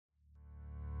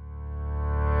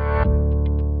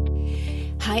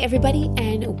everybody,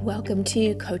 and welcome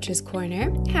to Coach's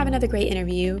Corner. I have another great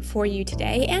interview for you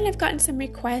today, and I've gotten some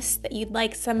requests that you'd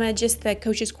like some of just the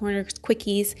Coach's Corner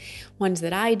quickies, ones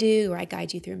that I do, or I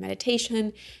guide you through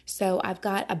meditation. So I've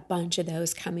got a bunch of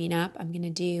those coming up. I'm going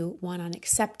to do one on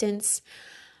acceptance,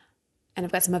 and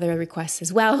I've got some other requests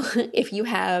as well. If you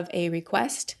have a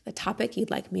request, a topic you'd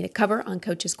like me to cover on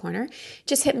Coach's Corner,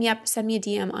 just hit me up, send me a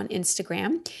DM on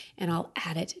Instagram, and I'll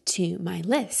add it to my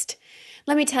list.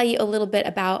 Let me tell you a little bit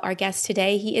about our guest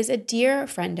today. He is a dear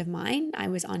friend of mine. I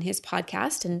was on his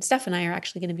podcast, and Steph and I are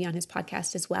actually going to be on his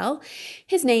podcast as well.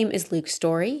 His name is Luke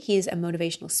Story. He's a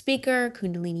motivational speaker,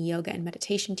 Kundalini yoga and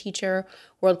meditation teacher,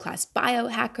 world-class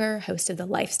biohacker, host of the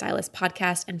Lifestylist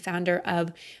podcast, and founder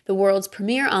of the world's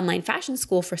premier online fashion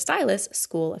school for stylists,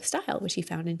 School of Style, which he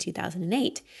founded in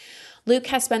 2008. Luke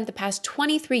has spent the past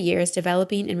 23 years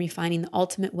developing and refining the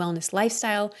ultimate wellness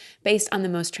lifestyle based on the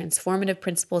most transformative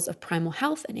principles of primal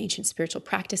health and ancient spiritual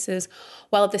practices,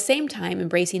 while at the same time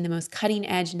embracing the most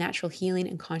cutting-edge natural healing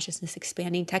and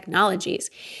consciousness-expanding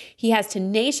technologies. He has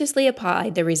tenaciously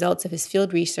applied the results of his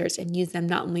field research and used them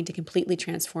not only to completely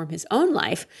transform his own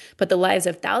life, but the lives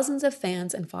of thousands of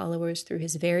fans and followers through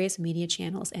his various media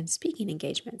channels and speaking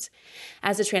engagements.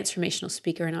 As a transformational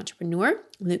speaker and entrepreneur,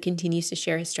 Luke continues to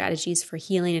share his strategies for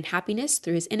healing and happiness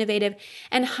through his innovative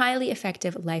and highly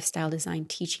effective lifestyle design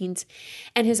teachings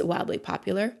and his wildly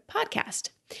popular podcast.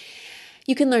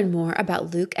 You can learn more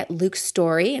about Luke at Luke's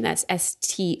Story, and that's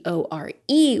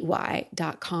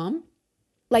STOREY.com.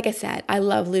 Like I said, I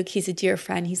love Luke. He's a dear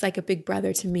friend. He's like a big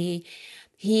brother to me.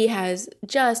 He has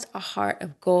just a heart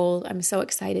of gold. I'm so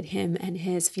excited him and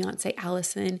his fiance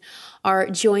Allison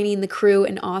are joining the crew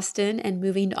in Austin and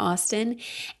moving to Austin.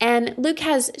 And Luke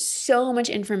has so much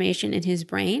information in his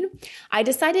brain. I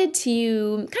decided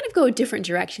to kind of go a different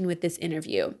direction with this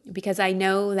interview because I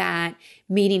know that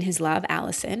meeting his love,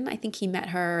 Allison, I think he met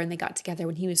her and they got together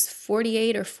when he was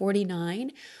 48 or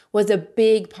 49, was a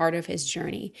big part of his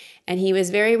journey. And he was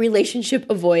very relationship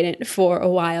avoidant for a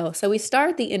while. So we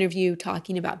start the interview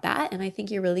talking about that. And I think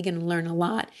you're really going to learn a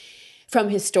lot from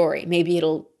his story. Maybe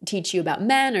it'll teach you about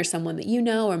men or someone that you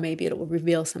know, or maybe it will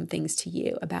reveal some things to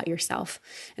you about yourself.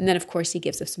 And then, of course, he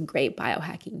gives us some great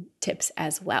biohacking tips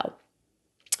as well.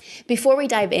 Before we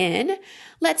dive in,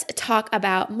 let's talk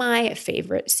about my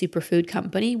favorite superfood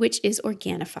company, which is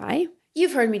Organifi.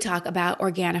 You've heard me talk about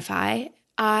Organifi.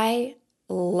 I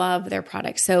love their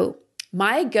products. So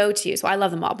my go-tos, well, I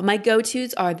love them all, but my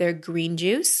go-tos are their green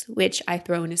juice, which I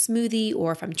throw in a smoothie,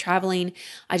 or if I'm traveling,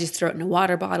 I just throw it in a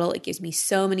water bottle. It gives me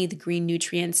so many of the green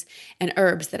nutrients and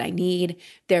herbs that I need.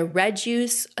 Their red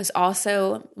juice is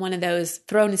also one of those,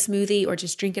 throw in a smoothie or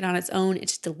just drink it on its own.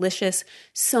 It's delicious.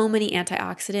 So many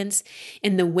antioxidants.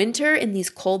 In the winter, in these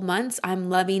cold months, I'm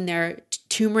loving their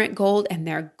turmeric gold and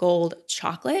their gold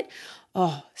chocolate.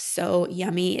 Oh, so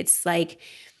yummy. It's like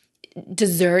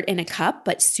dessert in a cup,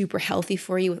 but super healthy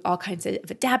for you with all kinds of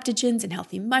adaptogens and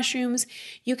healthy mushrooms.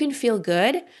 You can feel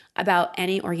good about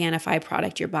any Organifi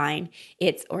product you're buying.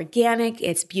 It's organic,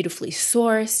 it's beautifully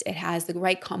sourced, it has the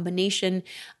right combination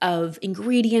of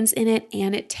ingredients in it,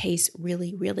 and it tastes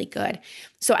really, really good.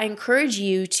 So I encourage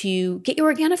you to get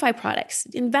your Organifi products,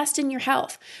 invest in your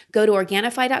health. Go to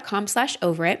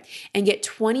Organifi.com/overit and get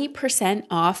 20%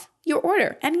 off your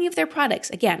order, any of their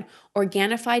products. Again,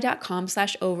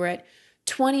 Organifi.com/overit,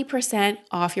 20%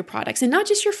 off your products, and not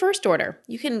just your first order.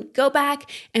 You can go back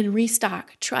and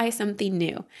restock, try something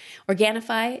new.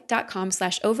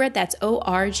 Organifi.com/overit, that's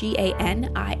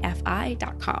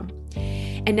ORGANIFI.com.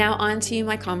 And now on to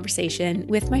my conversation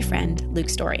with my friend,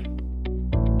 Luke Story.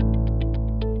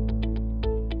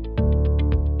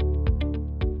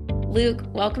 Luke,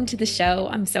 welcome to the show.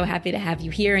 I'm so happy to have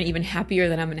you here, and even happier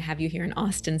that I'm going to have you here in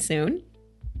Austin soon.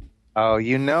 Oh,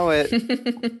 you know it.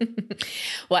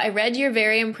 Well, I read your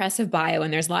very impressive bio,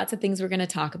 and there's lots of things we're going to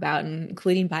talk about,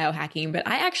 including biohacking, but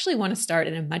I actually want to start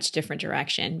in a much different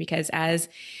direction because as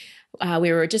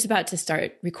we were just about to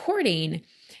start recording,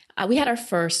 we had our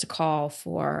first call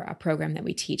for a program that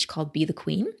we teach called Be the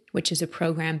Queen, which is a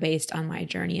program based on my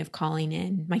journey of calling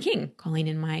in my king, calling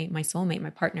in my soulmate, my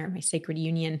partner, my sacred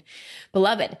union,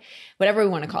 beloved, whatever we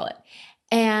want to call it.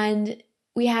 And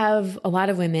we have a lot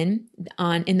of women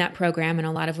in that program and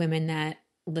a lot of women that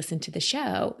listen to the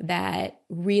show that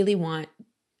really want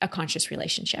a conscious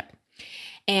relationship.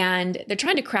 And they're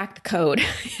trying to crack the code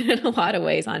in a lot of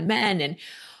ways on men and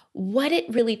what it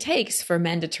really takes for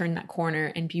men to turn that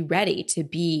corner and be ready to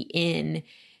be in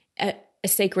a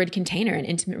sacred container, an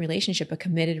intimate relationship, a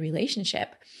committed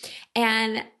relationship.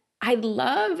 And I'd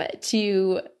love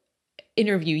to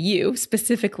interview you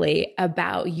specifically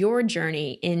about your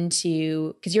journey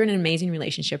into, because you're in an amazing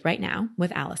relationship right now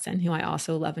with Allison, who I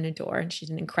also love and adore. And she's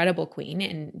an incredible queen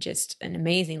and just an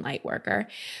amazing light worker.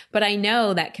 But I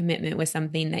know that commitment was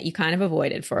something that you kind of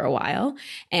avoided for a while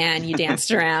and you danced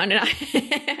around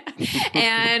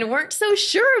and weren't so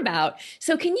sure about.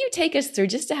 So can you take us through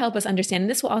just to help us understand, and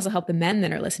this will also help the men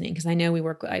that are listening, because I know I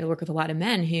work with a lot of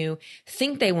men who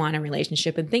think they want a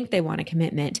relationship and think they want a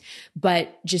commitment,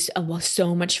 but just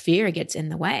so much fear gets in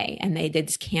the way and they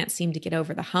just can't seem to get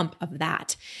over the hump of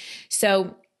that.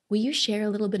 So will you share a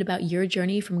little bit about your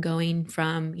journey from going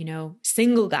from,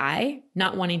 single guy,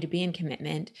 not wanting to be in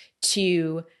commitment,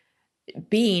 to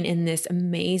being in this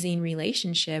amazing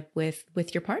relationship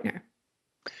with your partner?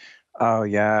 Oh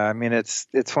yeah, I mean it's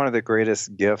one of the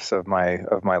greatest gifts of my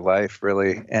life,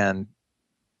 really. And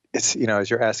it's, as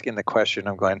you're asking the question,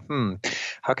 I'm going,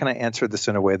 how can I answer this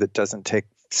in a way that doesn't take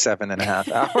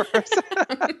 7.5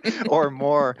 hours or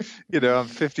more? I'm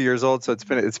 50 years old, so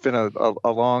it's been a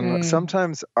long,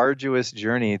 sometimes arduous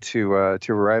journey to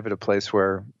arrive at a place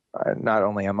where not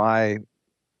only am I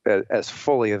as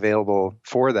fully available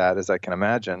for that as I can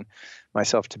imagine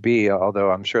myself to be,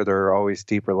 although I'm sure there are always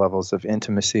deeper levels of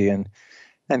intimacy and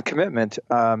commitment,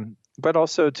 but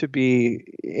also to be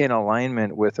in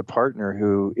alignment with a partner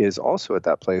who is also at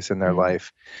that place in their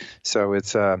life. So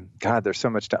it's, God, there's so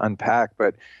much to unpack,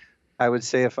 but I would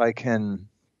say, if I can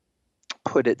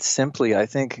put it simply, I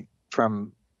think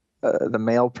from the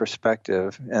male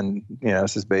perspective, and,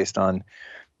 this is based on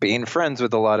being friends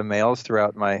with a lot of males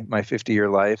throughout my 50-year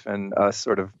life, and us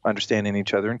sort of understanding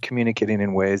each other and communicating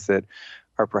in ways that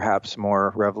are perhaps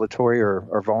more revelatory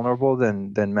or vulnerable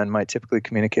than men might typically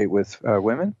communicate with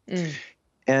women.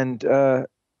 And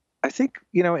I think,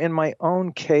 in my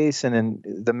own case and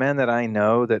in the men that I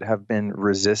know that have been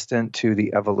resistant to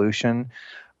the evolution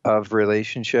of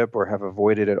relationship or have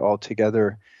avoided it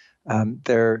altogether,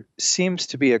 there seems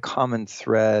to be a common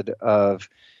thread of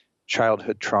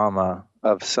childhood trauma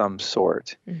of some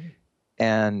sort.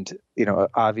 And,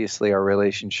 obviously our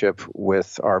relationship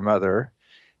with our mother,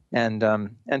 and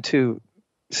to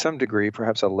some degree,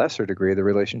 perhaps a lesser degree, the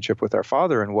relationship with our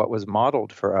father and what was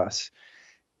modeled for us.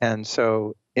 And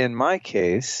so in my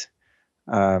case,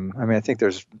 I think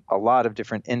there's a lot of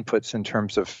different inputs in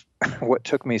terms of what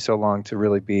took me so long to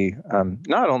really be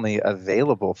not only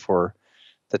available for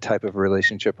the type of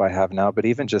relationship I have now, but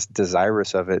even just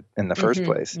desirous of it in the first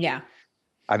place. Yeah.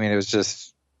 It was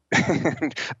just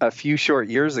a few short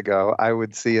years ago, I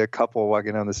would see a couple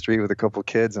walking down the street with a couple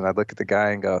kids, and I'd look at the guy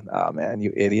and go, "Oh man,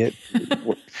 you idiot!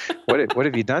 What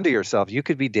have you done to yourself? You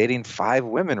could be dating 5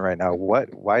 women right now.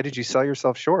 Why did you sell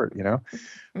yourself short?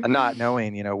 Not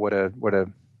knowing, what a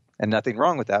and nothing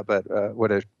wrong with that, but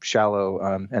what a shallow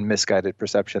and misguided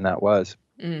perception that was."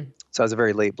 So I was a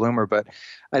very late bloomer, but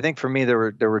I think for me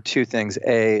there were 2 things.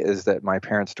 A is that my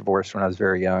parents divorced when I was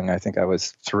very young. I think I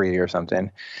was 3 or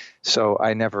something. So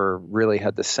I never really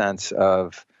had the sense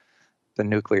of the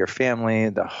nuclear family,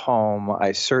 the home.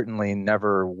 I certainly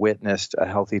never witnessed a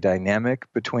healthy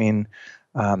dynamic between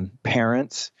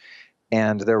parents.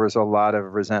 And there was a lot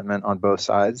of resentment on both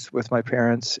sides with my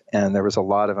parents, and there was a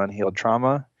lot of unhealed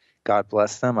trauma. God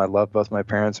bless them. I love both my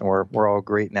parents, and we're all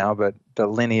great now. But the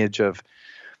lineage of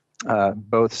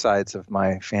both sides of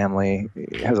my family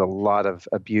has a lot of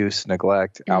abuse,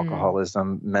 neglect,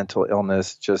 alcoholism, mental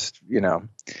illness. Just,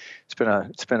 it's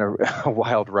been a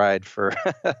wild ride for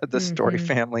the Story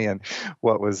family and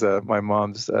what was my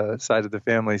mom's side of the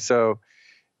family. So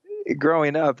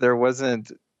growing up, there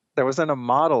wasn't a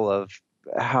model of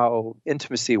how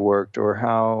intimacy worked or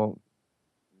how,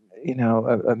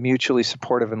 a mutually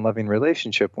supportive and loving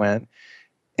relationship went,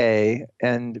 A.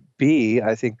 And B,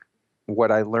 I think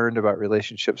what I learned about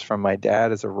relationships from my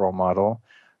dad as a role model,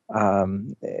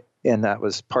 and that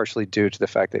was partially due to the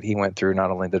fact that he went through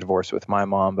not only the divorce with my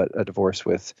mom, but a divorce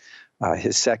with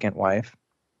his second wife.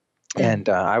 And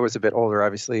I was a bit older,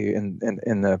 obviously, in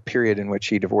the period in which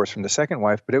he divorced from the second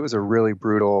wife, but it was a really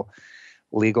brutal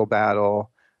legal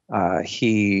battle.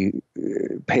 He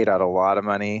paid out a lot of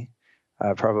money,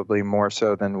 probably more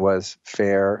so than was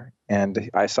fair. And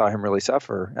I saw him really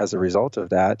suffer as a result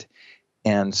of that.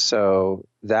 And so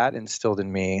that instilled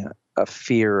in me a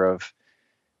fear of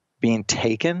being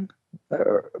taken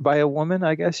by a woman,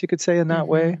 I guess you could say, in that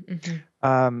way.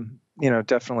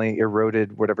 Definitely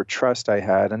eroded whatever trust I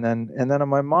had. And then on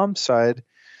my mom's side,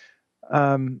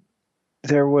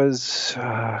 there was,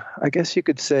 I guess you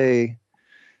could say,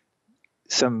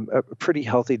 a pretty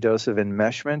healthy dose of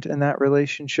enmeshment in that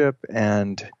relationship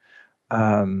and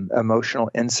emotional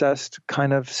incest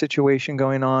kind of situation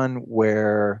going on,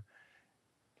 where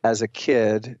as a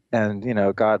kid, and,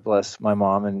 God bless my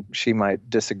mom, and she might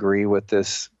disagree with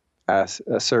this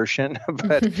assertion,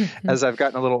 but as I've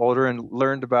gotten a little older and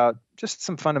learned about just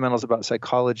some fundamentals about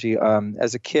psychology,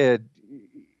 as a kid,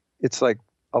 it's like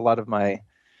a lot of my,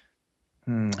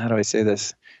 how do I say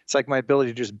this? It's like my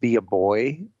ability to just be a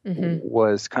boy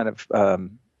was kind of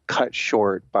cut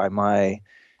short by my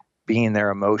being there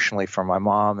emotionally for my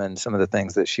mom and some of the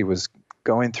things that she was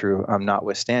going through,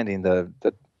 notwithstanding the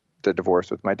divorce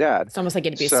with my dad. It's almost like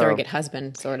it'd be a surrogate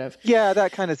husband, sort of. Yeah,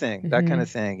 that kind of thing,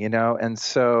 And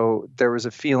so there was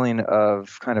a feeling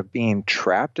of kind of being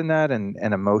trapped in that and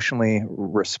emotionally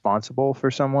responsible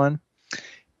for someone.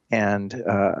 And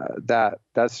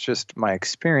that's just my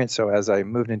experience. So as I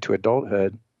moved into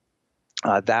adulthood,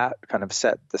 that kind of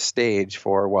set the stage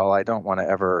for, well, I don't want to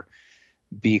ever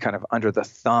be kind of under the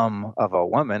thumb of a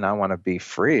woman. I want to be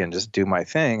free and just do my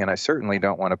thing. And I certainly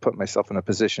don't want to put myself in a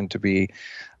position to be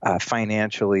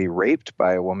financially raped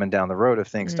by a woman down the road if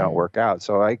things don't work out.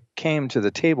 So I came to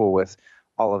the table with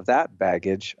all of that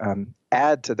baggage.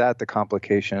 Add to that the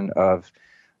complication of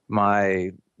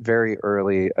my very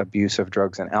early abuse of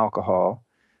drugs and alcohol,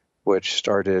 which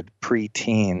started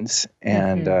pre-teens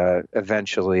and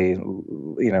eventually,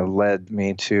 led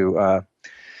me to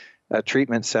a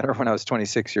treatment center when I was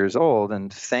 26 years old.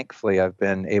 And thankfully, I've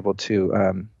been able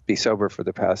to be sober for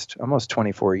the past almost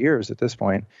 24 years at this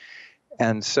point.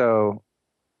 And so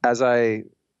as I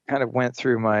kind of went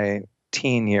through my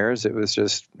teen years, it was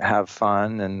just have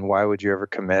fun and why would you ever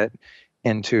commit,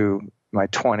 into my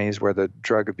 20s where the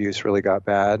drug abuse really got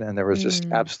bad. And there was just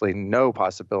absolutely no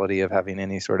possibility of having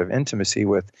any sort of intimacy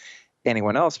with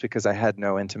anyone else because I had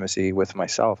no intimacy with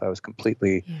myself. I was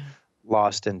completely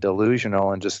lost and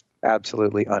delusional and just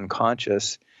absolutely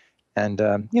unconscious. And,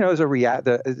 as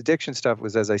the addiction stuff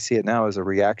was, as I see it now, as a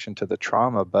reaction to the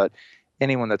trauma. But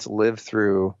anyone that's lived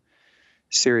through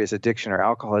serious addiction or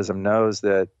alcoholism knows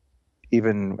that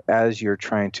even as you're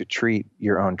trying to treat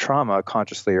your own trauma,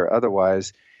 consciously or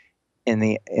otherwise, in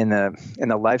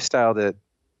the lifestyle that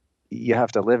you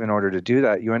have to live in order to do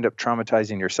that, you end up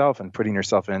traumatizing yourself and putting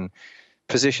yourself in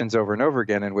positions over and over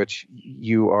again in which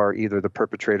you are either the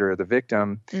perpetrator or the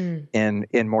victim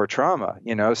in more trauma,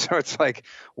 So it's like,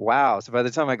 wow. So by the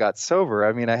time I got sober,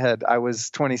 I was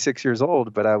 26 years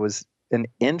old, but I was an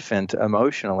infant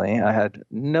emotionally. I had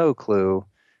no clue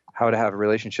how to have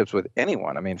relationships with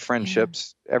anyone.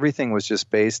 Friendships, everything was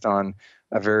just based on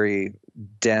a very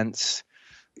dense,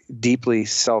 deeply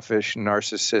selfish,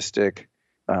 narcissistic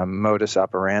modus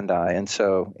operandi. And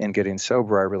so in getting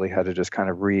sober, I really had to just kind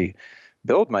of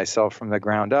rebuild myself from the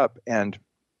ground up. And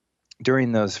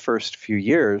during those first few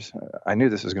years, I knew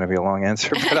this was going to be a long answer,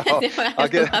 but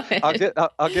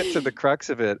I'll get to the crux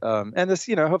of it. And this,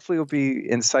 hopefully will be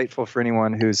insightful for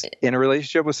anyone who's in a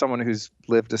relationship with someone who's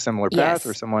lived a similar path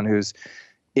or someone who's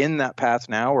in that path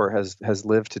now or has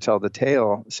lived to tell the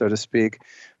tale, so to speak.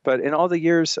 But in all the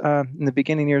years, in the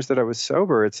beginning years that I was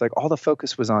sober, it's like all the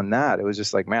focus was on that. It was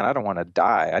just like, man, I don't want to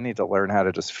die. I need to learn how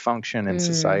to just function in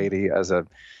society as a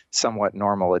somewhat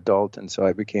normal adult. And so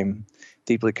I became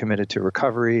deeply committed to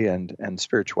recovery and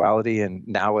spirituality. And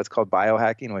now it's called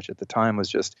biohacking, which at the time was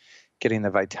just getting the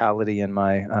vitality in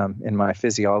my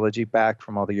physiology back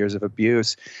from all the years of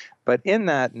abuse. But in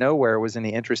that, nowhere was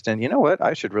any interest in,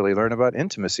 I should really learn about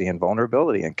intimacy and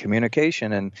vulnerability and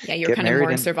communication and you're kind of more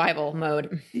in survival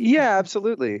mode. Yeah,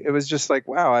 absolutely. It was just like,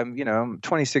 wow, I'm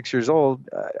 26 years old.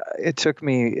 It took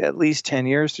me at least 10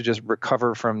 years to just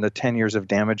recover from the 10 years of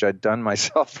damage I'd done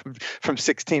myself from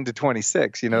 16 to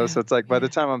 26, So it's like by the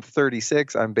time I'm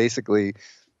 36, I'm basically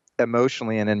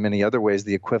emotionally and in many other ways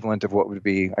the equivalent of what would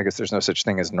be, I guess there's no such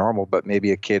thing as normal, but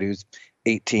maybe a kid who's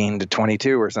 18 to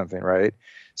 22 or something, right?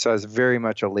 So I was very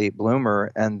much a late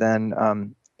bloomer. And then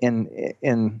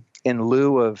in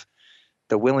lieu of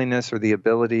the willingness or the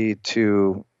ability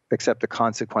to accept the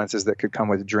consequences that could come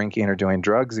with drinking or doing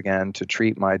drugs again to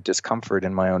treat my discomfort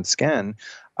in my own skin,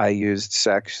 I used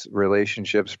sex,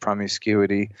 relationships,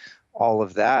 promiscuity, all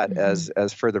of that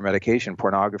as further medication,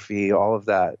 pornography, all of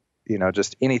that,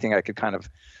 just anything I could kind of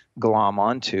glom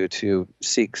onto to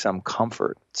seek some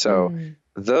comfort. So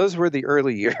those were the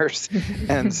early years.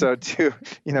 And so to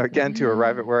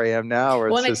arrive at where I am now.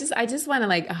 Where I just want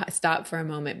to stop for a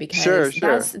moment because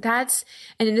that's,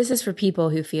 and this is for people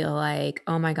who feel like,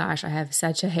 oh my gosh, I have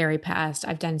such a hairy past.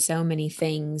 I've done so many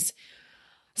things.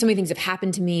 So many things have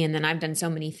happened to me, and then I've done so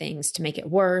many things to make it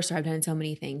worse, or I've done so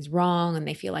many things wrong, and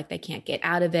they feel like they can't get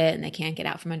out of it and they can't get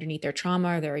out from underneath their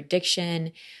trauma or their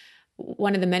addiction.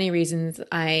 One of the many reasons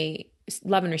I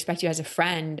love and respect you as a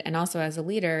friend and also as a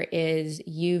leader is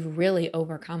you've really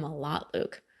overcome a lot,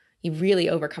 Luke. You've really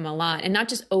overcome a lot, and not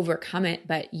just overcome it,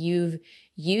 but you've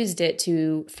used it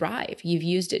to thrive. You've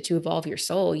used it to evolve your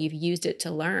soul. You've used it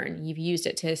to learn. You've used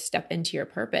it to step into your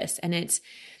purpose. And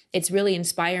it's really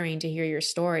inspiring to hear your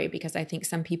story, because I think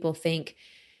some people think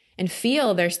and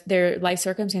feel their life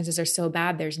circumstances are so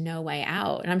bad, there's no way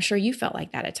out. And I'm sure you felt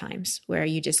like that at times, where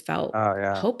you just felt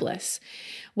hopeless.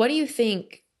 What do you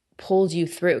think pulled you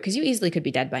through? Because you easily could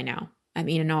be dead by now. I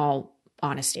mean, in all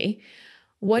honesty,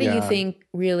 what do you think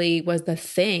really was the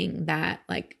thing that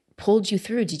like pulled you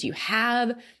through? Did you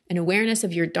have an awareness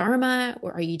of your dharma,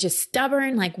 or are you just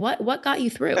stubborn? Like what got you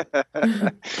through?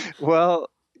 Well,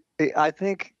 I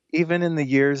think even in the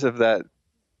years of that,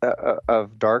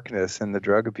 of darkness and the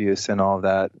drug abuse and all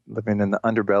that, living in the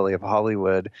underbelly of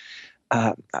Hollywood,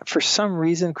 for some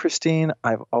reason, Christine,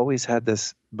 I've always had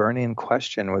this burning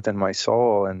question within my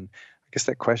soul. And I guess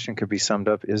that question could be summed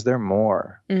up: is there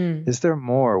more? Is there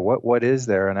more? What is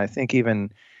there? And I think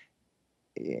even,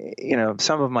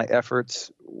 some of my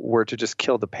efforts were to just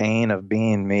kill the pain of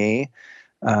being me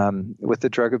with the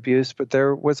drug abuse, but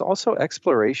there was also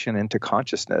exploration into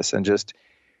consciousness and just,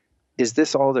 is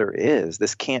this all there is?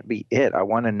 This can't be it. I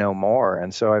want to know more.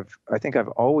 And so I think I've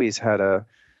always had a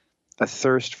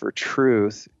thirst for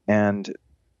truth, and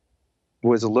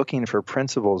was looking for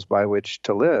principles by which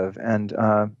to live. And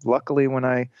luckily, when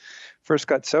I first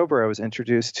got sober, I was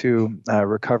introduced to a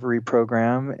recovery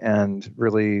program and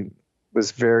really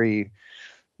was very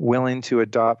willing to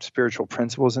adopt spiritual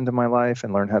principles into my life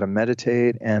and learn how to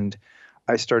meditate. And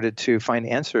I started to find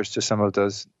answers to some of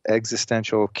those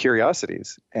existential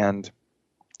curiosities, and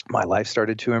my life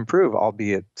started to improve,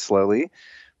 albeit slowly,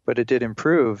 but it did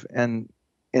improve. And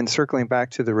in circling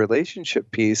back to the relationship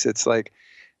piece, it's like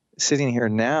sitting here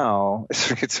now,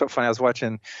 it's so funny. I was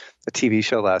watching a TV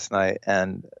show last night,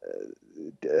 and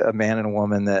a man and a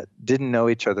woman that didn't know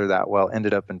each other that well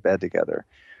ended up in bed together.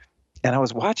 And I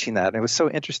was watching that, and it was so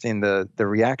interesting, the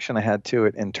reaction I had to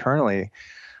it internally.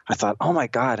 I thought, oh my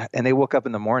God. And they woke up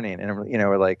in the morning and,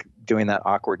 were like doing that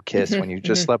awkward kiss when you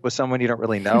just slept with someone you don't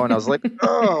really know. And I was like,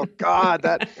 oh God,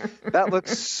 that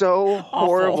looks so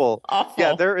horrible. Awful.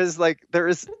 Yeah, that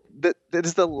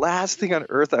is the last thing on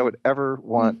earth I would ever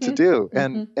want to do.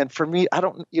 And for me, I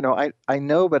don't, I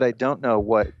know, but I don't know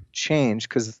what changed,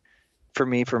 because for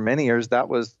me, for many years, that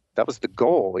was the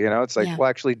goal. It's like, well,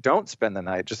 actually don't spend the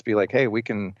night. Just be like, hey, we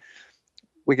can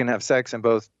have sex and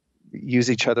both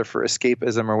use each other for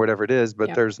escapism or whatever it is, but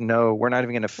we're not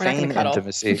even going to feign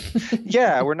intimacy.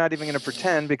 Yeah, we're not even going to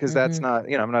pretend, because that's not,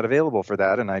 I'm not available for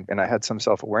that. And I had some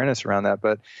self-awareness around that.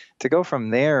 But to go from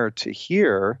there to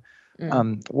here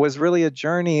was really a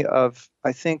journey of,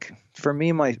 I think for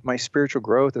me, my spiritual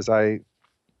growth as I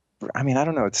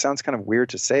don't know, it sounds kind of weird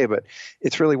to say, but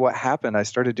it's really what happened. I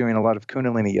started doing a lot of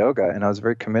Kundalini yoga, and I was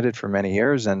very committed for many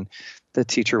years. And the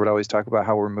teacher would always talk about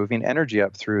how we're moving energy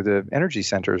up through the energy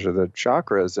centers or the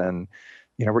chakras. And,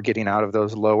 we're getting out of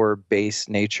those lower base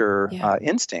nature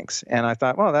instincts. And I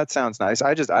thought, well, that sounds nice.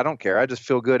 I don't care. I just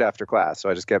feel good after class. So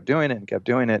I just kept doing it and kept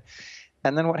doing it.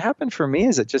 And then what happened for me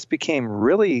is it just became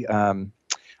really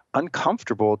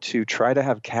uncomfortable to try to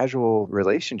have casual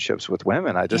relationships with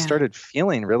women. I just started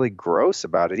feeling really gross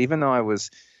about it, even though I was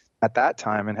at that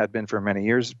time, and had been for many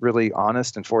years, really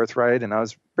honest and forthright. And I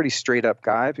was a pretty straight up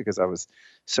guy because I was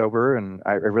sober, and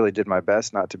I really did my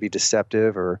best not to be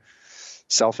deceptive or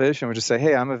selfish, and would just say,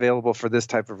 hey, I'm available for this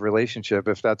type of relationship.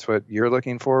 If that's what you're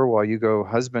looking for while you go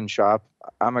husband shop,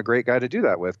 I'm a great guy to do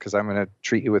that with, because I'm going to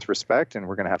treat you with respect and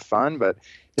we're going to have fun, but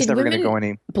it's never going to go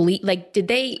any.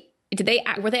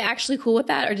 Were they actually cool with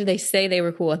that, or did they say they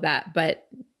were cool with that, but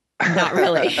not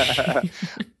really?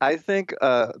 I think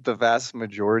the vast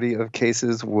majority of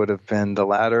cases would have been the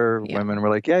latter. Yeah. Women were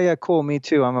like, yeah, cool. Me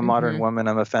too. I'm a modern woman.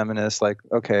 I'm a feminist. Like,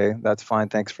 okay, that's fine.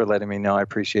 Thanks for letting me know. I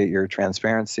appreciate your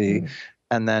transparency.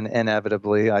 And then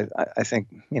inevitably, I think,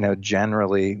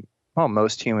 generally, well,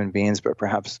 most human beings, but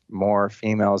perhaps more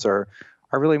females are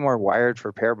really more wired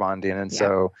for pair bonding. And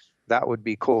so that would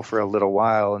be cool for a little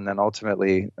while. And then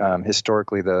ultimately,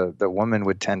 historically, the woman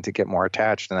would tend to get more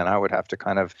attached. And then I would have to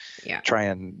kind of try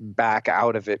and back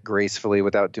out of it gracefully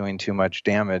without doing too much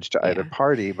damage to either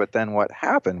party. But then what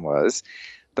happened was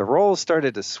the roles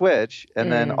started to switch. And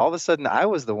then all of a sudden I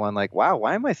was the one like, wow,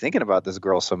 why am I thinking about this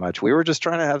girl so much? We were just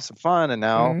trying to have some fun. And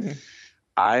now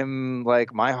I'm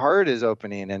like, my heart is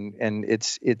opening. And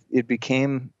it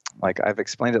became like, I've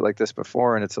explained it like this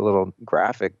before, and it's a little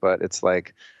graphic, but it's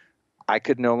like, I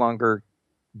could no longer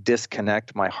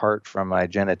disconnect my heart from my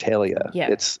genitalia.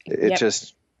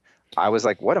 Just, I was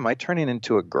like, what am I turning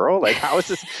into a girl? Like, how is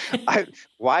this?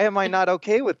 Why am I not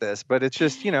okay with this? But it's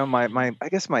just, I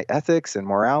guess my ethics and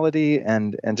morality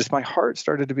and just my heart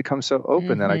started to become so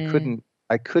open that I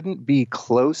I couldn't be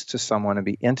close to someone and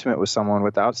be intimate with someone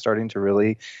without starting to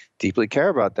really deeply care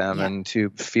about them and to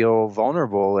feel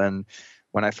vulnerable. And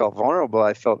when I felt vulnerable,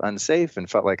 I felt unsafe and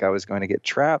felt like I was going to get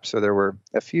trapped. So there were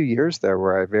a few years there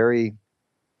where I very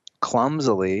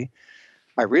clumsily,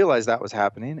 I realized that was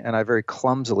happening, and I very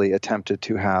clumsily attempted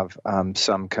to have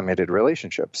some committed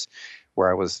relationships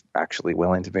where I was actually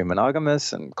willing to be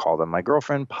monogamous and call them my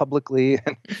girlfriend publicly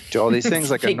and do all these things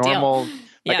like a normal,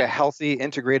 like a healthy,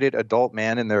 integrated adult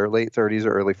man in their late 30s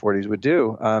or early 40s would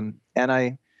do.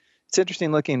 It's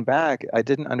interesting looking back, I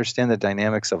didn't understand the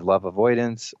dynamics of love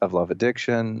avoidance, of love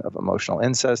addiction, of emotional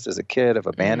incest as a kid, of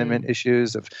abandonment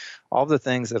issues, of all the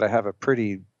things that I have a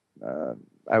pretty,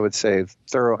 I would say,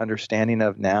 thorough understanding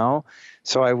of now.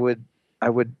 So I would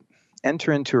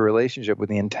enter into a relationship with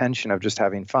the intention of just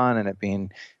having fun and it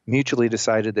being mutually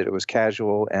decided that it was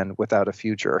casual and without a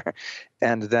future.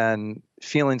 And then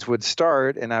feelings would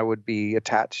start and I would be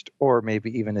attached or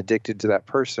maybe even addicted to that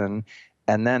person,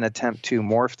 and then attempt to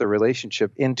morph the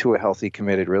relationship into a healthy,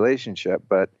 committed relationship.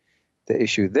 But the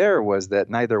issue there was that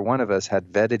neither one of us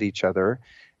had vetted each other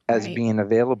as being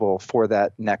available for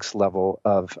that next level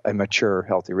of a mature,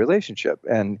 healthy relationship.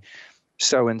 And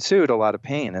so ensued a lot of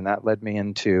pain. And that led me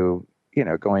into,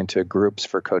 going to groups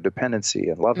for codependency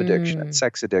and love addiction and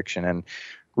sex addiction, and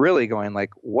really going like,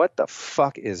 what the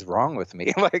fuck is wrong with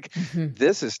me? Like,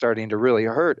 this is starting to really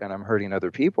hurt, and I'm hurting other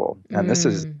people. And this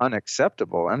is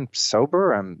unacceptable. I'm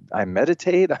sober. I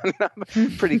meditate. I'm a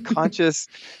pretty conscious,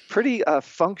 pretty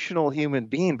functional human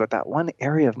being. But that one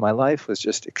area of my life was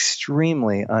just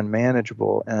extremely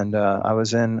unmanageable. And I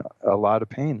was in a lot of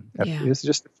pain. It was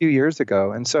just a few years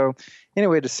ago. And so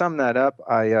anyway, to sum that up,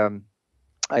 I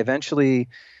eventually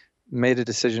made a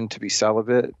decision to be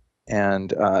celibate and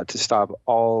to stop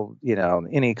all,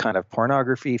 any kind of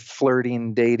pornography,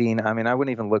 flirting, dating. I mean, I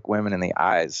wouldn't even look women in the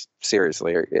eyes,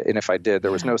 seriously. And if I did,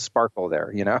 there was no sparkle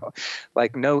there,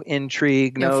 like no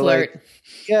intrigue, no flirt.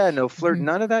 No flirt,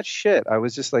 none of that shit. I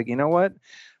was just like, you know what?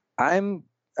 I'm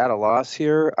at a loss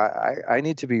here. I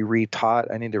need to be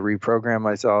retaught. I need to reprogram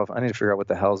myself. I need to figure out what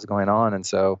the hell is going on. And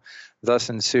so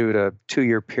thus ensued a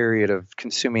 2-year period of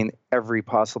consuming every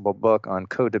possible book on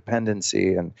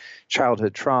codependency and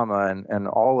childhood trauma and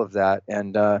all of that.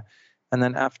 And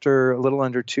then after a little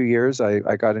under 2 years,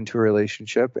 I got into a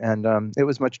relationship, and it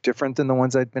was much different than the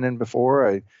ones I'd been in before.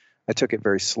 I took it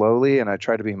very slowly, and I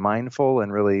tried to be mindful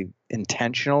and really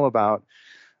intentional about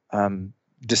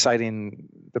deciding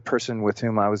the person with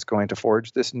whom I was going to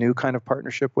forge this new kind of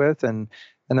partnership with. And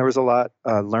there was a lot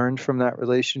learned from that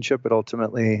relationship, but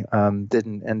ultimately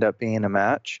didn't end up being a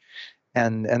match.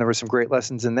 And there were some great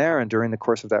lessons in there. And during the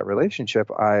course of that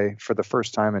relationship, I, for the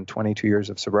first time in 22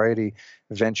 years of sobriety,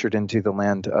 ventured into the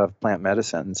land of plant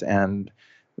medicines and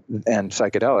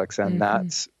psychedelics. And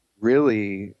that's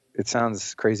really, it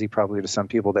sounds crazy probably to some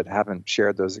people that haven't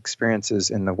shared those experiences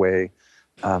in the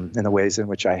ways in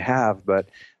which I have, but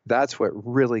that's what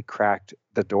really cracked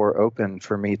the door open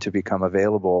for me to become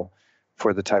available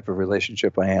for the type of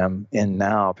relationship I am in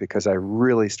now, because I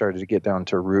really started to get down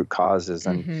to root causes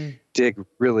and dig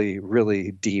really,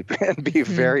 really deep and be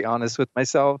very honest with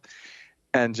myself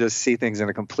and just see things in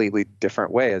a completely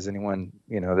different way, as anyone,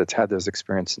 that's had those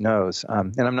experiences knows.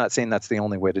 And I'm not saying that's the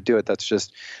only way to do it.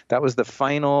 That was the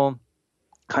final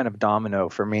kind of domino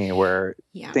for me where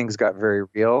things got very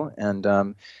real. And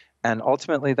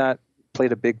ultimately that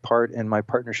played a big part in my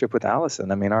partnership with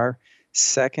Allison. I mean, I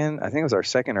think it was our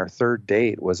second or third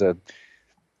date was a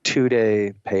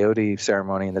 2-day peyote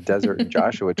ceremony in the desert in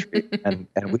Joshua Tree. And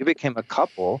we became a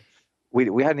couple.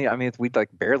 We hadn't, we'd like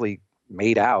barely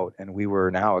made out, and we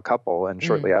were now a couple, and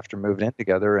shortly after moved in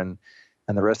together, and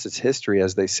the rest is history,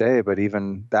 as they say. But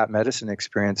even that medicine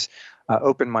experience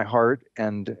opened my heart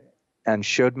and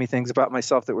showed me things about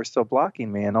myself that were still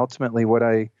blocking me. And ultimately what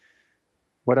I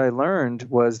learned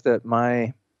was that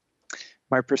my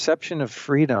perception of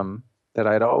freedom that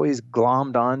I'd always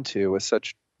glommed onto with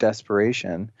such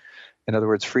desperation, in other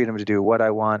words, freedom to do what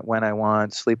I want, when I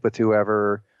want, sleep with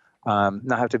whoever,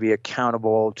 not have to be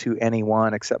accountable to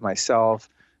anyone except myself.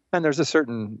 And there's a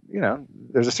certain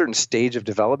stage of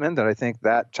development that I think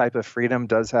that type of freedom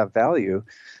does have value,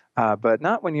 but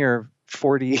not when you're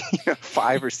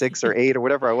 45 or 6 or 8 or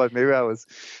whatever I was.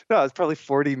 I was probably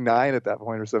 49 at that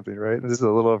point or something, right? This is a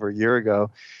little over a year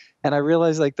ago. And I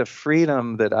realized like the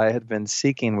freedom that I had been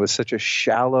seeking was such a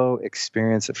shallow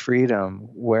experience of freedom,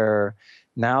 where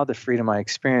now the freedom I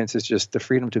experience is just the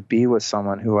freedom to be with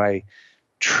someone who I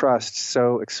trust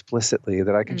so explicitly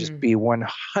that I can just be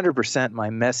 100% my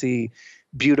messy,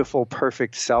 beautiful,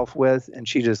 perfect self with. And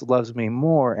she just loves me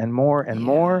more and more and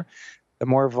more. The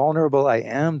more vulnerable I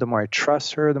am, the more I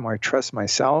trust her, the more I trust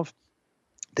myself.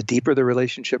 the deeper the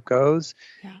relationship goes.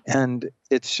 Yeah. And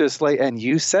it's just like, and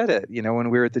you said it, when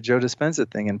we were at the Joe Dispenza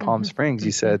thing in Palm Springs,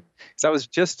 you said, because that was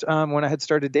just when I had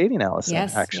started dating Allison,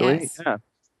 Yes. actually. Yes. Yeah.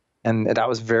 And that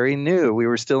was very new. We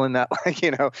were still in that,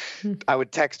 I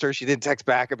would text her. She didn't text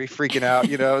back. I'd be freaking out.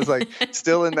 I was like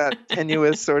still in that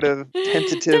tenuous sort of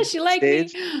tentative Does she like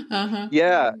stage. me? Uh-huh.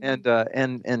 Yeah.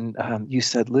 And you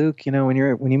said, Luke, when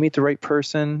you meet the right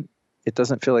person, it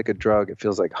doesn't feel like a drug. It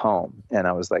feels like home. And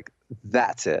I was like,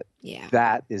 that's it. Yeah.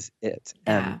 That is it.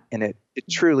 Yeah. And it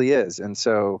truly is. And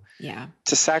so yeah,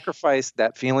 to sacrifice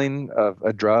that feeling of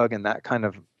a drug and that kind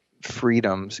of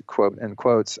freedoms, quote and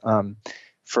quotes,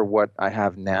 for what I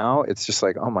have now, it's just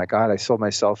like, oh my God, I sold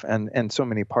myself and so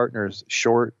many partners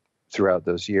short throughout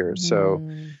those years. So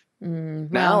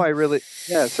now I really,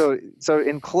 yeah. So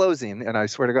in closing, and I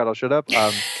swear to God, I'll shut up.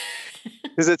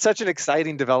 Because it's such an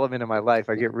exciting development in my life.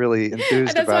 I get really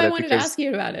enthused that's about why it. I wanted to ask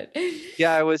you about it.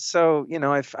 Yeah, I was so,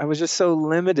 I was just so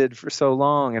limited for so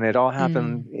long, and it all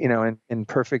happened, in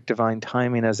perfect divine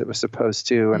timing as it was supposed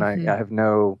to. And I have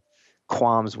no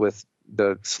qualms with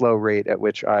the slow rate at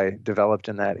which I developed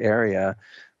in that area.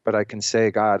 But I can say,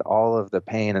 God, all of the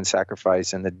pain and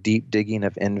sacrifice and the deep digging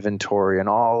of inventory and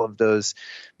all of those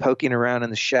poking around in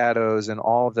the shadows and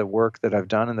all of the work that I've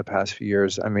done in the past few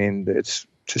years, I mean,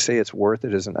 to say it's worth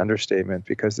it is an understatement,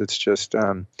 because it's just,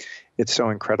 it's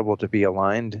so incredible to be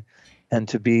aligned and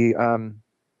to be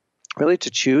really to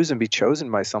choose and be chosen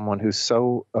by someone who's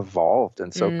so evolved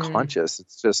and so conscious.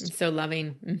 It's just so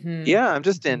loving. Yeah, I'm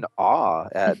just in awe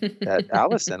at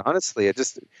Allison. Honestly,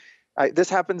 this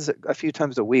happens a few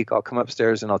times a week. I'll come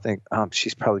upstairs and I'll think,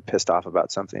 she's probably pissed off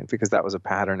about something, because that was a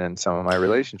pattern in some of my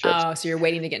relationships. Oh, so you're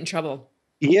waiting to get in trouble.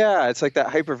 Yeah, it's like that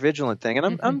hypervigilant thing,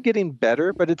 and I'm getting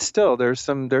better, but it's still there's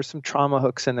some trauma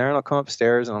hooks in there. And I'll come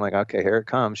upstairs and I'm like, okay, here it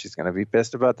comes. She's gonna be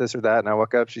pissed about this or that. And I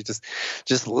walk up, she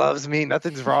just loves me.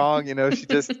 Nothing's wrong, She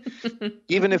just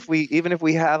even if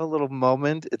we have a little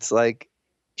moment, it's like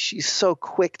she's so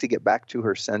quick to get back to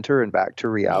her center and back to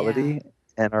reality,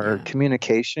 and our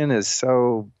communication is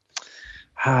so.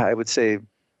 I would say.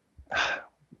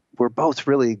 We're both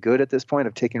really good at this point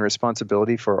of taking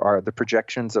responsibility for the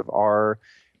projections of our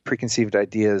preconceived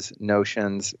ideas,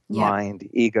 notions, mind,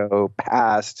 ego,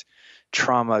 past,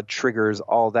 trauma, triggers,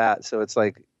 all that. So it's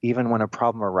like, even when a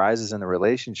problem arises in the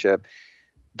relationship,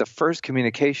 the first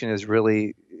communication is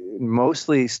really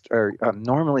normally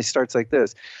starts like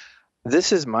this.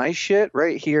 This is my shit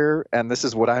right here, and this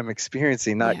is what I'm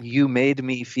experiencing, not you made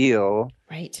me feel.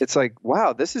 Right. It's like,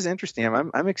 wow, this is interesting.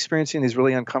 I'm experiencing these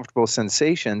really uncomfortable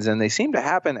sensations, and they seem to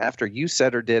happen after you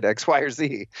said or did X, Y, or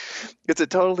Z. It's a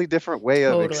totally different way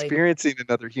of experiencing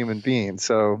another human being.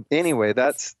 So anyway,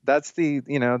 that's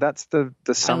the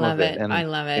sum of it. And I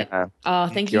love it. Yeah, oh,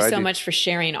 thank you so much for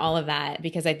sharing all of that,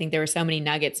 because I think there were so many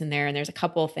nuggets in there, and there's a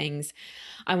couple of things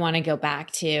I want to go back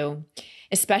to,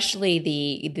 especially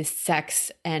the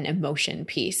sex and emotion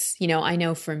piece. I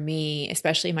know for me,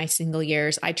 especially my single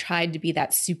years, I tried to be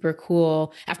that super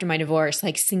cool after my divorce,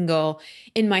 like single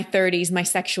in my 30s, my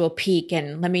sexual peak,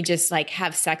 and let me just like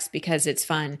have sex because it's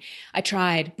fun. I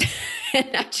tried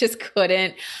and I just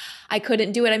couldn't. I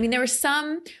couldn't do it. I mean, there were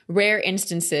some rare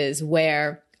instances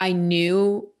where I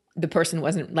knew the person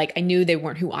wasn't like, I knew they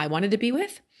weren't who I wanted to be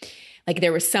with. Like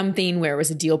there was something where it was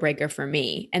a deal breaker for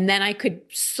me. And then I could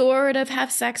sort of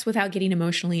have sex without getting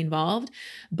emotionally involved.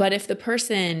 But if the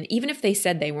person, even if they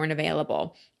said they weren't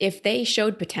available, if they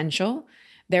showed potential,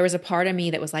 there was a part of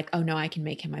me that was like, oh no, I can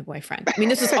make him my boyfriend. I mean,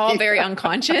 this was all very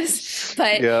unconscious,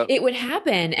 but it would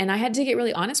happen. And I had to get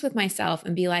really honest with myself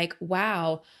and be like,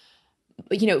 wow,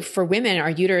 for women,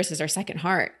 our uterus is our second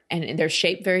heart, and they're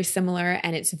shaped very similar.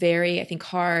 And it's very, I think,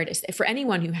 hard for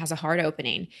anyone who has a heart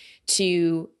opening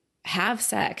to have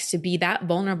sex, to be that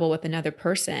vulnerable with another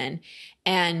person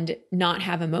and not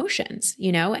have emotions,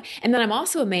 And then I'm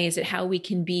also amazed at how we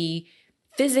can be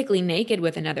physically naked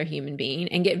with another human being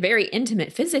and get very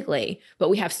intimate physically, but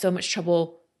we have so much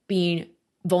trouble being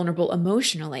vulnerable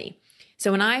emotionally.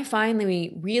 So when I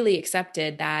finally really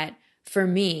accepted that, for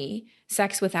me,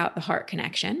 sex without the heart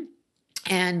connection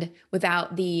and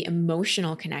without the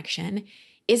emotional connection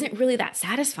isn't really that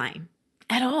satisfying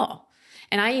at all.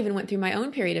 And I even went through my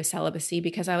own period of celibacy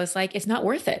because I was like, it's not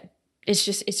worth it. It's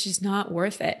just not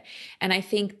worth it. And I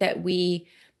think that we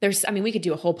could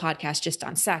do a whole podcast just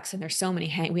on sex, and there's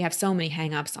we have so many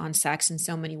hangups on sex in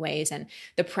so many ways, and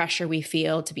the pressure we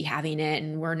feel to be having it,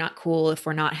 and we're not cool if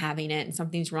we're not having it, and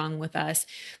something's wrong with us.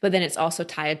 But then it's also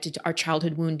tied to our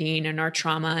childhood wounding and our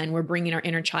trauma, and we're bringing our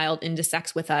inner child into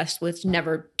sex with us, which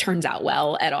never turns out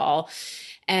well at all.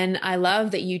 And I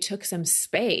love that you took some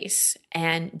space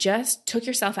and just took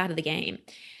yourself out of the game,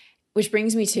 which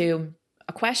brings me to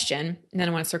a question, and then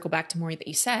I want to circle back to more that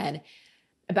you said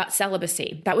about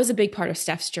celibacy. That was a big part of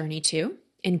Steph's journey too,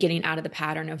 in getting out of the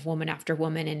pattern of woman after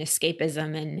woman and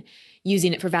escapism and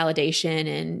using it for validation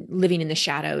and living in the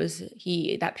shadows.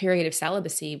 That period of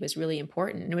celibacy was really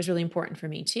important. And it was really important for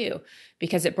me too,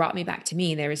 because it brought me back to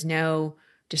me. There was no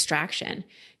distraction.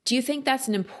 Do you think that's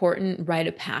an important rite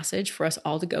of passage for us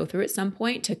all to go through at some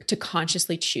point, to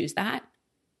consciously choose that?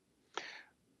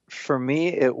 For me,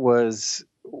 it was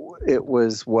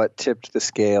what tipped the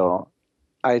scale.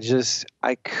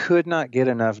 I could not get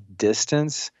enough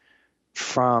distance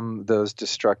from those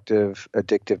destructive,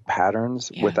 addictive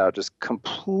patterns without just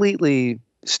completely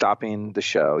stopping the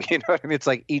show. You know what I mean? It's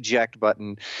like eject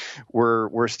button.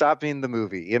 We're stopping the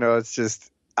movie. You know, it's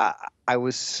just, I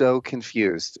was so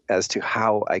confused as to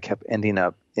how I kept ending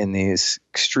up in these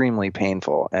extremely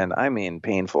painful, and I mean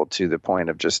painful to the point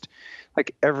of just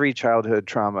like every childhood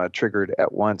trauma triggered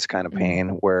at once kind of pain,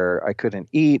 where I couldn't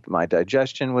eat, my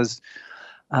digestion was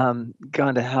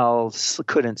gone to hell,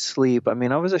 couldn't sleep. I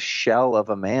mean, I was a shell of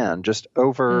a man just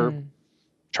over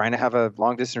trying to have a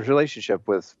long distance relationship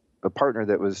with a partner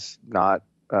that was not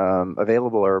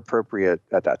available or appropriate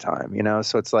at that time, you know?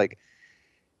 So it's like,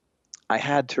 I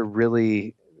had to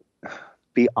really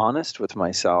be honest with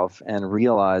myself and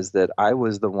realize that I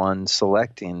was the one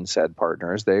selecting said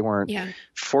partners. They weren't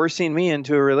forcing me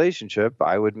into a relationship.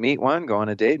 I would meet one, go on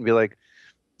a date and be like,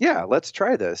 yeah, let's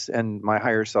try this. And my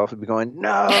higher self would be going,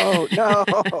 no.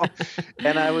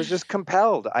 And I was just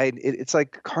compelled. It's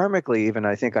like karmically, even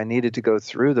I think I needed to go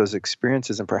through those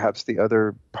experiences, and perhaps the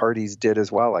other parties did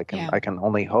as well. I can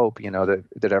only hope, you know,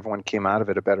 that everyone came out of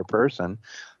it a better person.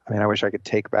 I mean, I wish I could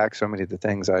take back so many of the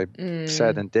things I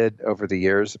said and did over the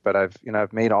years, but I've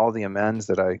made all the amends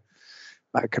that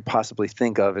I could possibly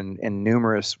think of in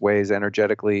numerous ways,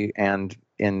 energetically and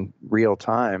in real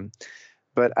time.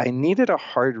 But I needed a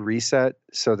hard reset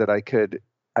so that I could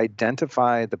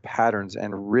identify the patterns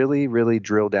and really, really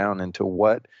drill down into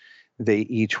what they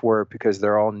each were, because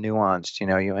they're all nuanced. You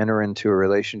know, you enter into a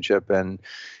relationship, and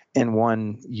in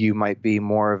one, you might be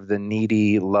more of the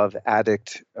needy, love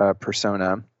addict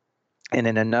persona. And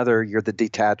in another, you're the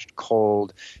detached,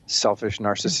 cold, selfish,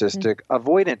 narcissistic,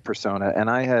 avoidant persona. And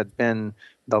I had been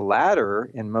the latter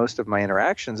in most of my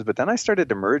interactions, but then I started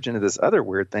to merge into this other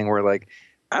weird thing where, like,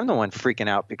 I'm the one freaking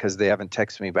out because they haven't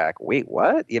texted me back. Wait,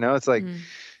 what? You know, it's like,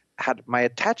 had my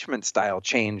attachment style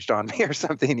changed on me or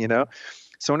something, you know?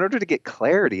 So in order to get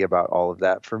clarity about all of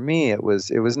that, for me, it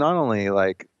was not only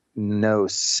like no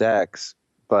sex,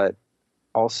 but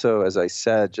also, as I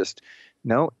said, just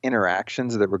no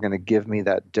interactions that were going to give me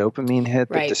that dopamine hit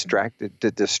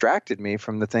that distracted me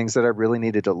from the things that I really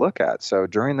needed to look at. So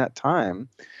during that time,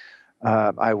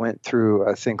 I went through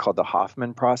a thing called the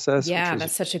Hoffman process. Yeah,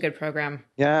 that's such a good program.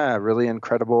 Yeah, really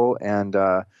incredible. And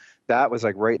that was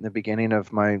like right in the beginning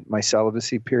of my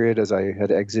celibacy period, as I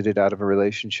had exited out of a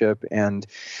relationship, and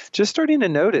just starting to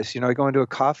notice, you know, I go into a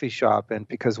coffee shop, and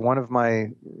because one of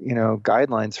my, you know,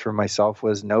 guidelines for myself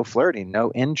was no flirting, no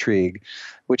intrigue,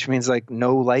 which means like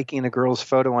no liking a girl's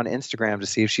photo on Instagram to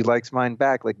see if she likes mine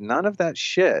back, like none of that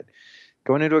shit.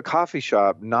 Going into a coffee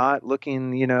shop, not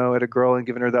looking, you know, at a girl and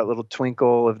giving her that little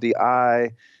twinkle of the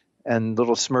eye and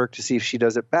little smirk to see if she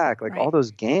does it back. Like all those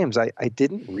games, I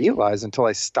didn't realize until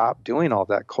I stopped doing all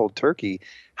that cold turkey,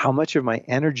 how much of my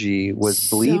energy was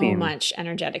bleeding. So much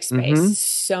energetic space,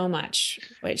 so much,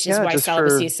 which is why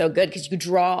celibacy is so good, because you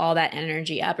draw all that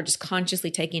energy up, or just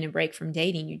consciously taking a break from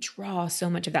dating, you draw so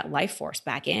much of that life force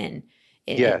back in.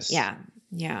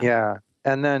 Yeah.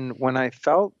 And then when I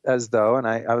felt as though, and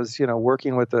I was, you know,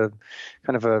 working with a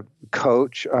kind of a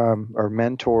coach or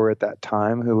mentor at that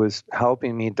time who was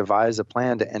helping me devise a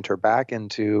plan to enter back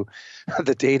into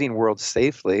the dating world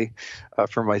safely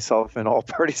for myself and all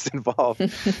parties involved.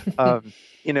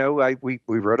 You know, we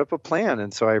wrote up a plan,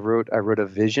 and so I wrote a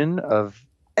vision of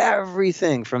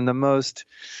everything from the most,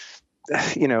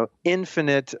 you know,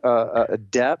 infinite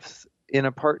depth in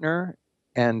a partner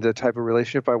and the type of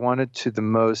relationship I wanted, to the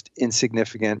most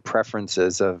insignificant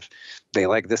preferences of they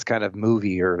like this kind of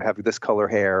movie or have this color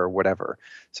hair or whatever.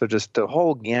 So just the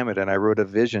whole gamut. And I wrote a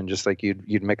vision, just like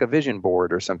you'd make a vision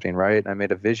board or something, right? I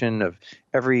made a vision of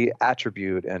every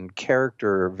attribute and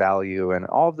character value and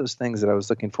all of those things that I was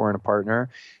looking for in a partner.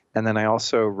 And then I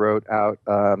also wrote out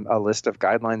a list of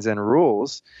guidelines and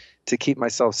rules to keep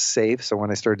myself safe. So when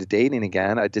I started dating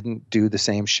again, I didn't do the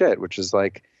same shit, which is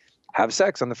like, have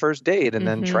sex on the first date and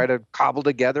then try to cobble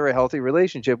together a healthy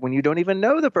relationship when you don't even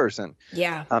know the person.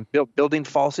 Yeah. Building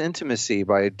false intimacy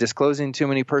by disclosing too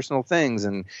many personal things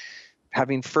and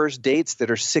having first dates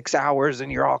that are 6 hours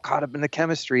and you're all caught up in the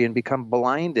chemistry and become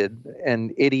blinded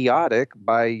and idiotic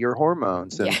by your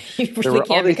hormones. Yeah, And you there really were all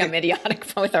can these become idiotic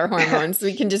with our hormones.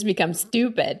 We can just become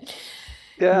stupid.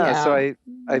 yeah. So Yeah.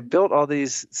 I built all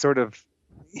these sort of,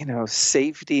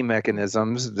 safety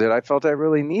mechanisms that I felt I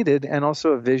really needed, and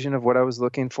also a vision of what I was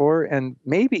looking for. And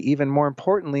maybe even more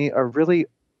importantly, a really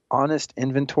honest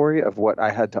inventory of what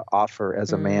I had to offer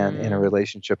as a man in a Mm,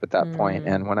 relationship at that point.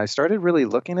 mm, And when I started really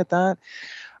looking at that,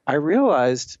 I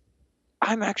realized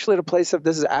I'm actually at a place of,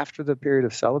 this is after the period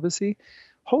of celibacy.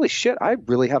 Holy shit, I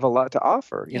really have a lot to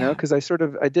offer, yeah, because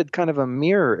I did kind of a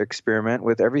mirror experiment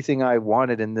with everything I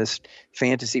wanted in this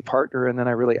fantasy partner. And then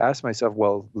I really asked myself,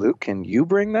 well, Luke, can you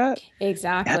bring that? And,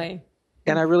 exactly.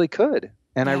 and I really could.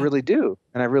 And I Yeah, really do.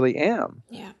 And I really am.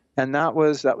 yeah, And that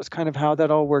was kind of how that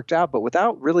all worked out. But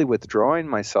without really withdrawing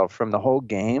myself from the whole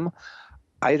game,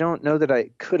 I don't know that I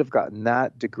could have gotten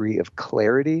that degree of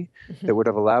clarity mhm, that would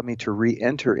have allowed me to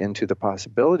re-enter into the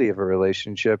possibility of a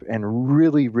relationship and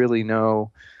really, really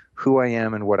know who I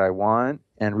am and what I want,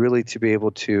 and really to be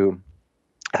able to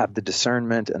have the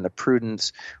discernment and the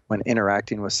prudence when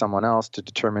interacting with someone else to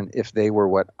determine if they were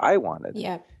what I wanted,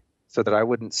 yeah, so that I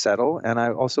wouldn't settle. And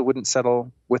I also wouldn't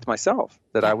settle with myself,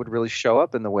 that I yeah. would really show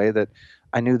up in the way that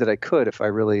I knew that I could if I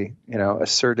really,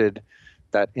 asserted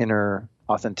that inner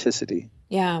authenticity.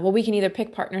 Yeah, well, we can either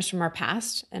pick partners from our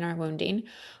past and our wounding,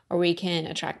 or we can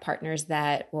attract partners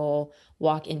that will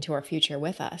walk into our future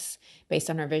with us based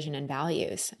on our vision and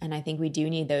values. And I think we do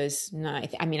need those. No,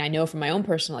 I mean, I know from my own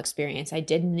personal experience, I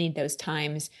did need those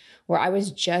times where I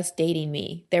was just dating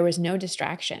me. There was no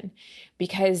distraction,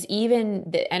 because even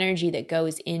the energy that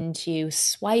goes into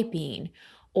swiping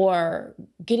or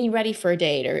getting ready for a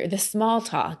date or the small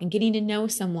talk and getting to know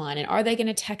someone, and are they going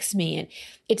to text me, and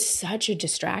it's such a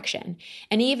distraction.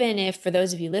 And even if, for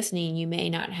those of you listening, you may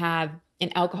not have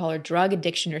an alcohol or drug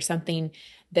addiction or something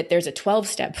that there's a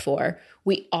 12-step for,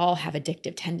 we all have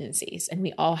addictive tendencies, and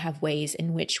we all have ways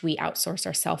in which we outsource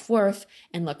our self-worth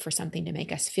and look for something to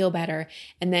make us feel better.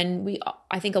 And then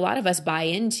I think a lot of us buy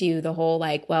into the whole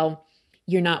like, well,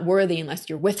 you're not worthy unless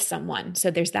you're with someone.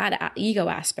 So there's that ego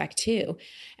aspect too.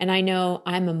 And I know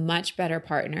I'm a much better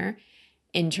partner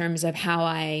in terms of how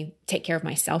I take care of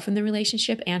myself in the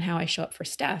relationship and how I show up for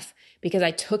Steph, because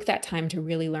I took that time to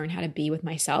really learn how to be with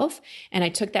myself. And I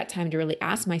took that time to really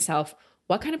ask myself,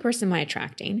 what kind of person am I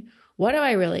attracting? What do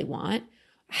I really want?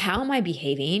 How am I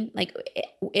behaving? Like,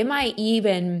 am I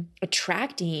even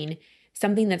attracting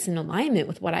something that's in alignment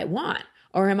with what I want?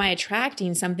 Or am I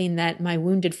attracting something that my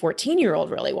wounded 14-year-old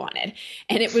really wanted?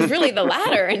 And it was really the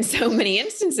latter in so many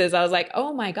instances. I was like,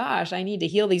 oh my gosh, I need to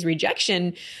heal these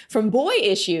rejection from boy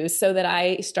issues so that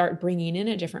I start bringing in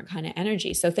a different kind of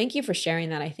energy. So thank you for sharing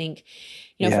that. I think,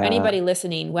 for Yeah. anybody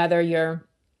listening, whether you're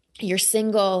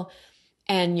single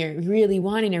and you're really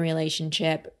wanting a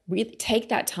relationship, really take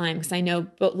that time. Because I know,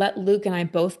 but let Luke and I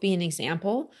both be an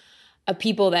example of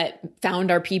people that found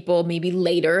our people maybe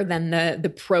later than the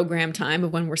program time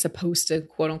of when we're supposed to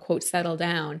quote unquote settle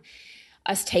down.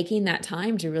 Us taking that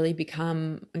time to really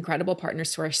become incredible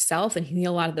partners to ourselves and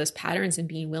heal a lot of those patterns, and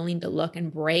being willing to look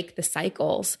and break the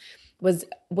cycles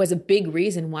was a big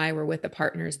reason why we're with the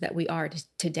partners that we are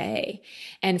today.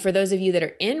 And for those of you that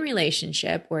are in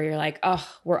relationship where you're like, oh,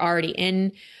 we're already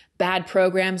in bad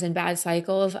programs and bad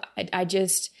cycles, I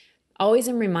just always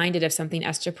am reminded of something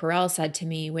Esther Perel said to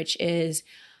me, which is,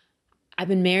 I've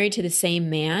been married to the same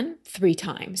man 3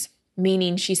 times,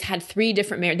 meaning she's had 3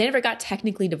 different marriages. They never got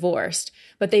technically divorced,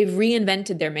 but they've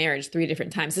reinvented their marriage 3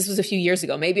 different times. This was a few years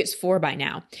ago. Maybe it's 4 by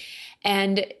now.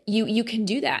 And you can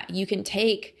do that. You can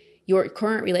take your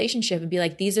current relationship and be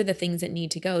like, these are the things that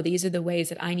need to go. These are the ways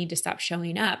that I need to stop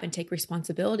showing up, and take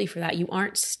responsibility for that. You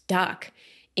aren't stuck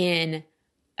in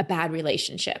a bad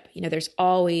relationship. There's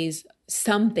always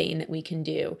something that we can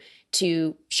do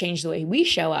to change the way we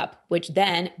show up, which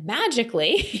then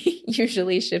magically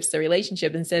usually shifts the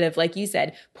relationship, instead of, like you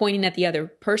said, pointing at the other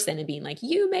person and being like,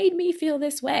 you made me feel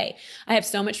this way. I have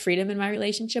so much freedom in my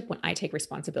relationship when I take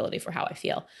responsibility for how I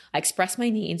feel. I express my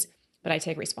needs, but I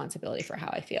take responsibility for how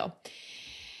I feel.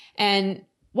 And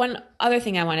one other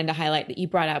thing I wanted to highlight that you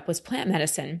brought up was plant